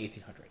was built in the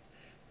 1800s.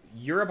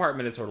 Your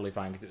apartment is totally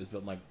fine because it was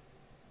built in, like,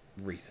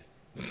 recent.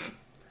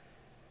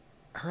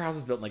 Her house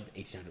was built in, like,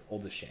 the 1800s.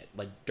 Old as shit.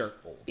 Like, dirt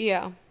old.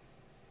 Yeah.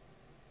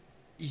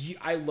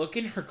 I look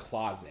in her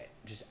closet,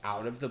 just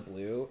out of the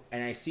blue,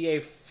 and I see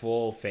a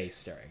full face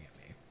staring at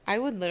me. I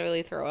would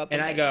literally throw up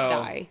and I go,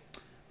 die.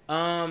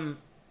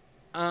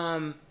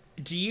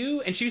 Do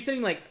you... And she was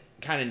sitting, like,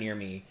 kind of near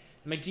me.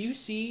 I'm like, do you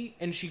see...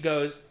 And she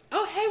goes,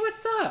 oh, hey,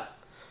 what's up?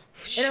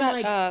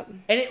 Shut up.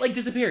 And it, like,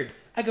 disappeared.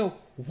 I go,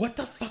 what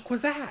the fuck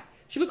was that?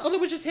 She goes, oh, that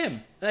was just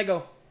him. And I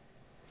go,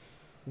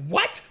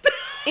 what?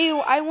 Ew,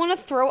 I want to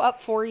throw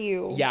up for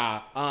you.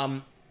 Yeah.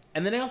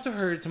 And then I also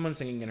heard someone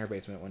singing in her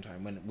basement one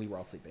time when we were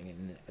all sleeping.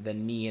 And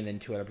then me and then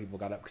 2 other people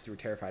got up because we were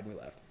terrified and we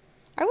left.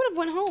 I would have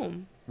went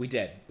home. We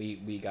did.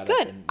 We got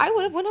Good. up. Good. I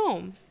would have went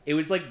home. It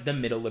was, like, the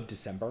middle of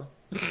December.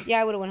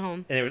 Yeah, I would have went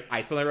home. And there was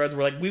ice on the roads.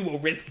 We're like, we will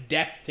risk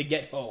death to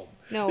get home.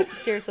 No,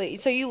 seriously.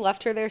 So you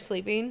left her there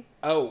sleeping?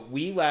 Oh,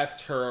 we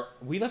left,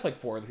 like,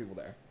 4 other people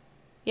there.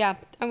 Yeah,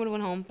 I would have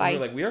went home. Bye. And we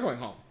were like, we are going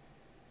home.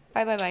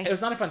 Bye. It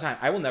was not a fun time.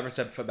 I will never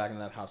step foot back in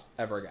that house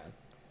ever again.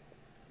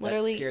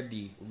 Literally. That scared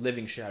the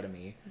living shit out of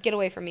me. Get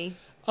away from me.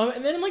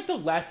 And then, like, the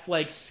less,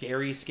 like,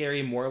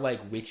 scary, more,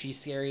 like, witchy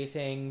scary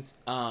things,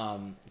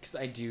 because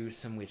I do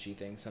some witchy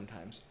things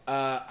sometimes.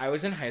 I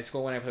was in high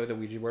school when I played with the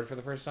Ouija board for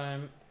the first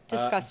time.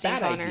 Disgusting,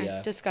 bad Connor.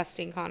 idea.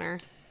 Disgusting, Connor.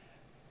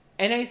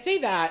 And I say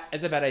that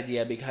as a bad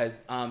idea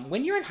because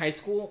when you're in high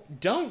school,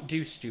 don't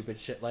do stupid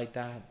shit like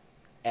that.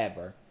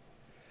 Ever.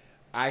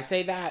 I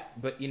say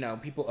that, but, you know,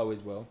 people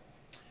always will.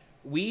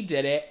 We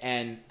did it,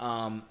 and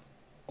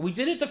we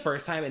did it the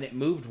first time, and it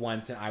moved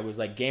once, and I was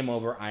like, game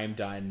over, I am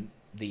done,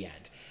 the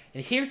end.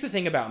 And here's the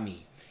thing about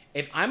me.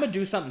 If I'm going to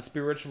do something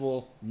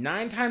spiritual,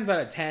 9 times out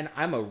of 10,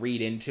 I'm going to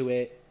read into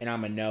it, and I'm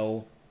going to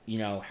know, you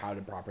know, how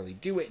to properly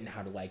do it, and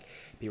how to, like,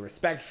 be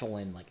respectful,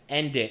 and, like,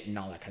 end it, and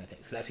all that kind of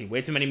things. Because I've seen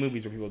way too many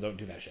movies where people don't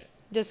do that shit.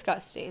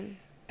 Disgusting.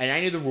 And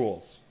I knew the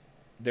rules.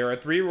 There are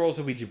 3 rules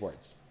of Ouija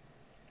boards.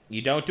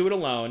 You don't do it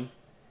alone.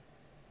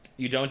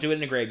 You don't do it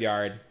in a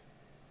graveyard.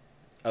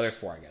 Oh, there's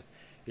 4, I guess.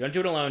 You don't do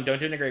it alone. Don't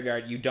do it in a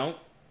graveyard. You don't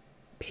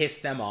piss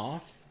them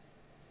off.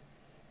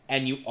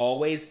 And you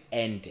always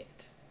end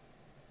it.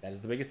 That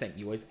is the biggest thing.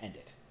 You always end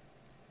it.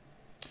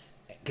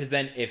 Because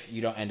then if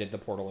you don't end it, the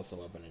portal is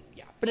still open. And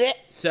yeah. Blech.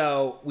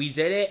 So we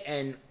did it,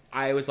 and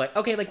I was like,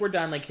 okay, like, we're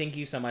done. Like, thank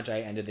you so much. I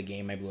ended the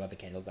game. I blew out the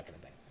candles, that kind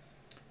of thing.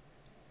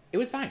 It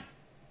was fine.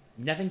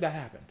 Nothing bad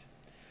happened.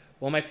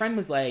 Well, my friend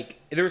was like,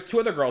 there was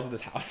 2 other girls at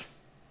this house.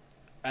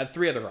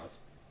 3 other girls.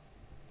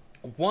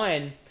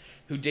 One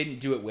who didn't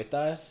do it with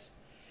us,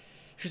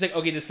 she's like,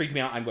 okay, this freaked me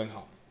out. I'm going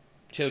home.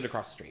 She lived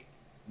across the street.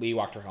 We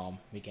walked her home.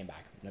 We came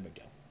back. No big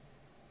deal.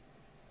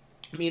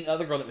 Me and the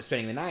other girl that was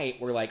spending the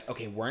night were like,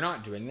 okay, we're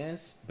not doing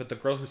this. But the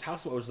girl whose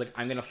house it was like,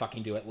 I'm going to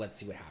fucking do it. Let's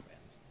see what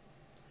happens.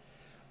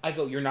 I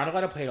go, you're not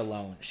allowed to play it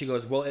alone. She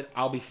goes, well,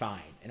 I'll be fine.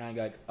 And I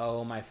go, like,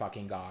 oh my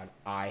fucking God.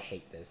 I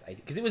hate this.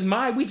 Because it was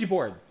my Ouija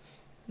board.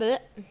 Blech.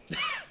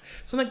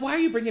 So I'm like, why are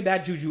you bringing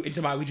bad juju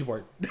into my Ouija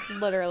board?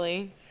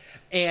 Literally.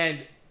 And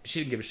she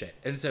didn't give a shit.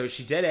 And so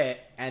she did it.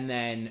 And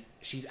then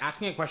she's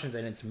asking it questions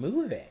and it's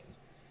moving.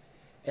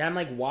 And I'm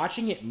like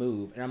watching it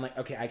move. And I'm like,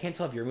 okay, I can't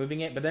tell if you're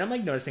moving it. But then I'm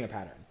like noticing a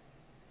pattern.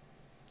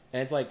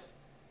 And it's like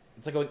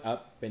going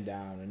up and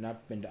down and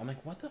up and down. I'm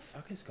like, what the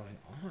fuck is going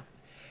on?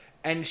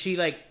 And she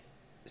like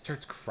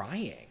starts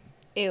crying.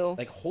 Ew.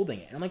 Like holding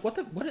it. And I'm like, what?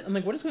 I'm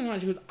like, what is going on?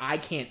 And she goes, I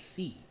can't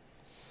see.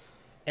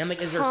 And I'm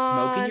like, is there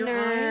smoke in your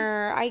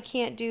eyes? I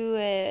can't do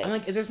it. I'm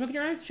like, is there smoke in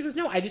your eyes? She goes,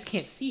 no, I just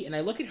can't see. And I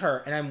look at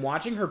her and I'm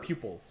watching her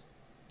pupils.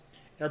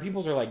 And her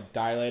pupils are like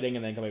dilating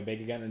and then coming big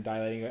again and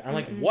dilating. I'm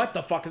like, what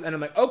the fuck is... And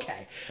I'm like,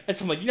 okay. And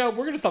so I'm like, you know, we're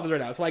going to stop this right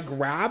now. So I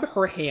grab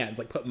her hands,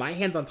 like put my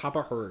hands on top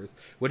of hers,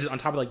 which is on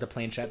top of like the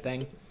planchette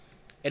thing.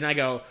 And I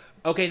go,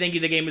 okay, thank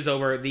you. The game is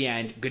over. The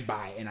end.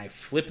 Goodbye. And I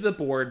flip the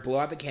board, blow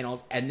out the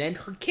candles. And then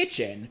her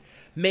kitchen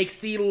makes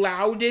the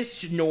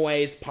loudest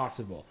noise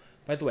possible.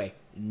 By the way,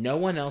 no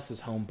one else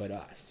is home but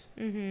us.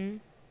 Mm-hmm.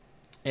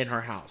 In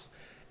her house.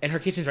 And her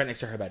kitchen's right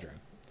next to her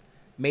bedroom.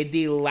 Made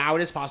the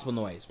loudest possible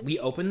noise. We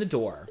opened the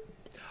door.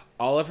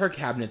 All of her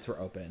cabinets were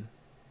open.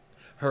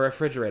 Her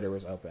refrigerator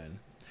was open.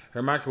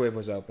 Her microwave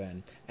was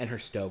open, and her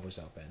stove was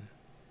open.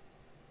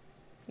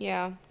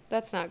 Yeah,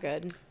 that's not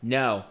good.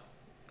 No.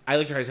 I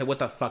looked at her and said, what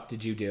the fuck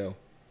did you do?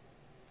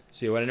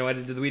 So you want to know what I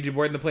did to the Ouija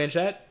board and the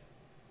planchette?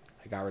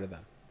 I got rid of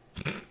them.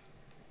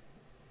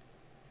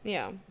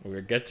 Yeah. We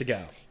were good to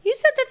go. You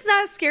said that's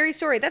not a scary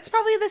story. That's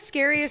probably the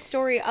scariest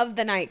story of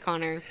the night,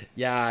 Connor.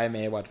 Yeah, I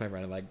may watch my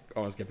friend and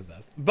almost get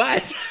possessed.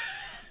 But...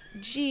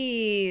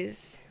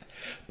 Jeez.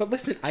 But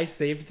listen, I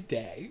saved the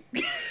day.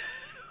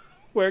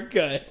 We're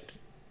good.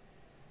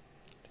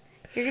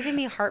 You're giving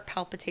me heart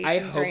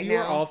palpitations right now. I hope you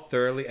are all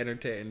thoroughly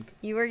entertained.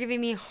 You are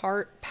giving me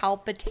heart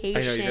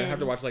palpitations. I know, you're going to have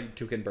to watch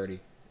Toucan and Birdie.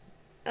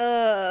 We'll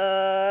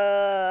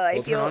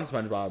turn on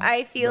SpongeBob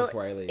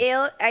before I leave.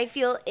 I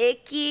feel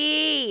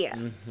icky.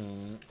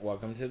 Mm-hmm.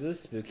 Welcome to the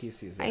spooky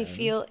season. I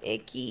feel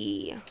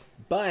icky.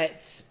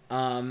 But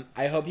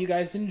I hope you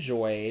guys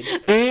enjoyed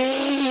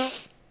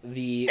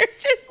the You're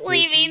just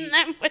leaving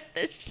them with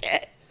this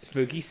shit.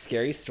 Spooky,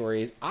 scary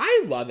stories.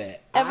 I love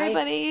it.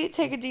 Everybody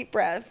take a deep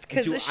breath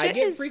because the shit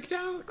is freaked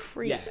out?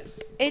 Creep.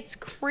 Yes. It's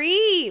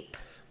creep.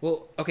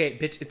 Well, okay,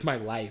 bitch, it's my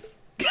life.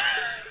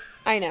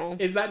 I know.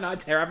 Is that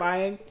not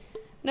terrifying?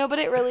 No, but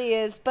it really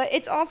is. But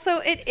it's also,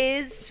 it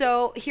is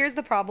so, here's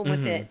the problem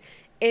with it.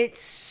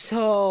 It's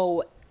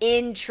so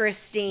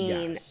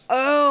interesting. Yes.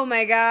 Oh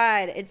my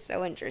God. It's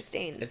so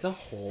interesting. It's a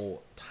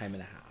whole time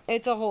and a half.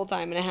 It's a whole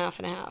time and a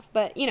half.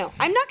 But, I'm not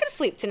going to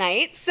sleep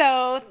tonight.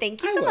 So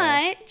thank you so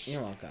much.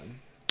 You're welcome.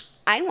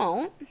 I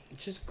won't.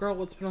 Just, girl,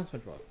 let's put on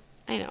SpongeBob.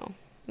 I know.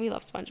 We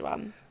love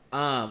SpongeBob.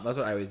 That's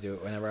what I always do.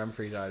 Whenever I'm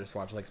freaked out, I just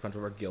watch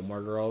SpongeBob or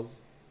Gilmore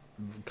Girls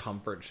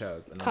comfort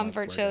shows. And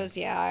comfort shows,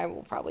 yeah. I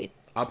will probably.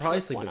 I'll probably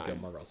sleep with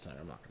Gilmore Girls tonight.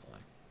 I'm not gonna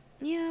lie.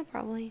 Yeah,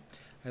 probably.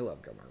 I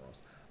love Gilmore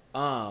Girls.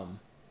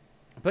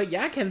 But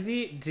yeah,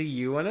 Kenzie, do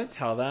you want to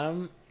tell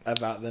them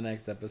about the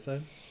next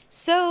episode?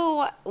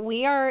 So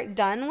we are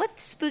done with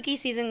spooky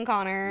season,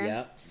 Connor.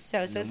 Yep.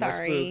 So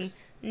sorry.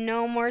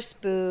 No more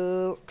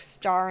spooks.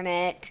 Darn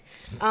it.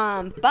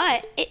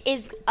 But it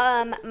is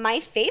my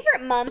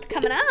favorite month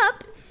coming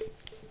up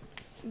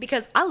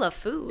because I love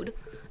food.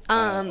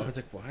 I was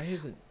like, why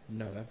is it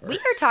November? We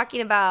are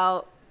talking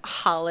about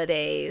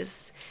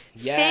holidays.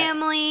 Yes.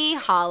 Family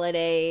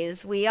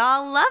holidays. We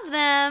all love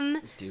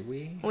them. Do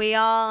we? We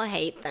all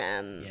hate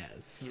them.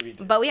 Yes, we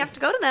do. But we have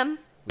to go to them.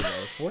 We are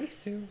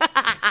forced to.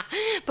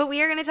 But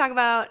we are going to talk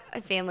about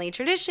family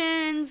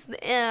traditions.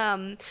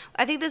 I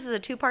think this is a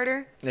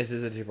two-parter. This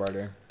is a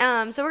two-parter.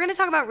 So we're going to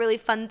talk about really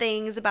fun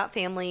things about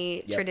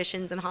family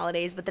traditions and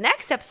holidays. But the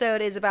next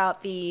episode is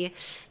about the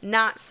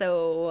not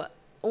so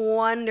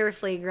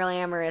wonderfully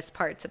glamorous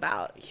parts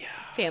about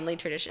family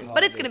traditions.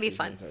 But it's going to be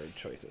fun.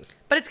 Choices.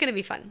 But it's going to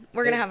be fun.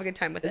 We're going to have a good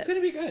time with it. It's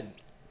going to be good.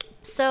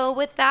 So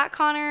with that,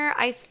 Connor,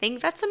 I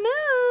think that's a mood.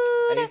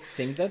 I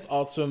think that's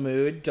also a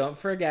mood. Don't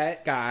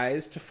forget,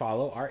 guys, to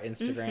follow our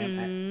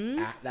Instagram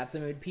at That's a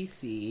Mood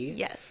PC.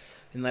 Yes.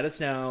 And let us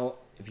know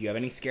if you have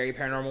any scary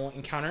paranormal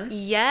encounters.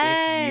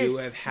 Yes. If you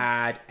have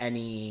had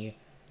any,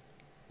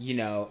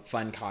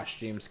 fun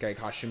costumes, scary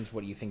costumes.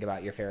 What do you think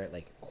about your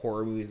favorite,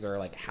 horror movies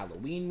or,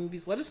 Halloween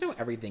movies? Let us know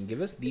everything. Give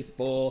us the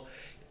full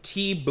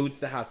tea boots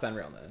the house down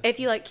realness. If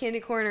you like candy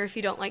corn or if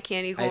you don't like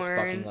candy corn.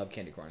 I fucking love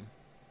candy corn.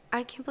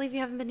 I can't believe you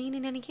haven't been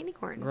eating any candy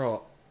corn.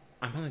 Girl,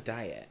 I'm on a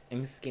diet.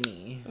 I'm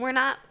skinny.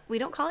 We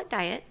don't call it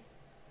diet.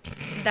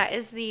 That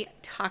is the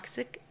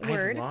toxic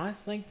word.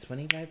 I've lost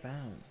 25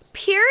 pounds.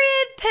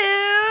 Period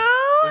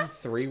poo. In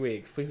 3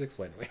 weeks. Please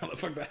explain to me how the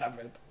fuck that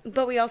happened.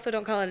 But we also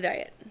don't call it a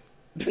diet.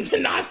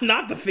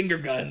 not the finger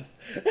guns.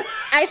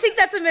 I think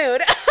that's a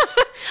mood.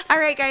 All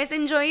right, guys,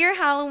 enjoy your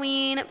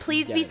Halloween.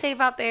 Please be safe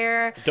out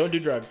there. Don't do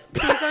drugs.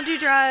 Please don't do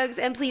drugs,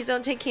 and please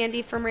don't take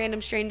candy from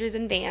random strangers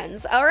in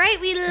vans. All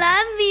right, we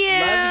love you.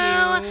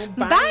 Love you.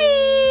 Bye.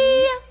 Bye.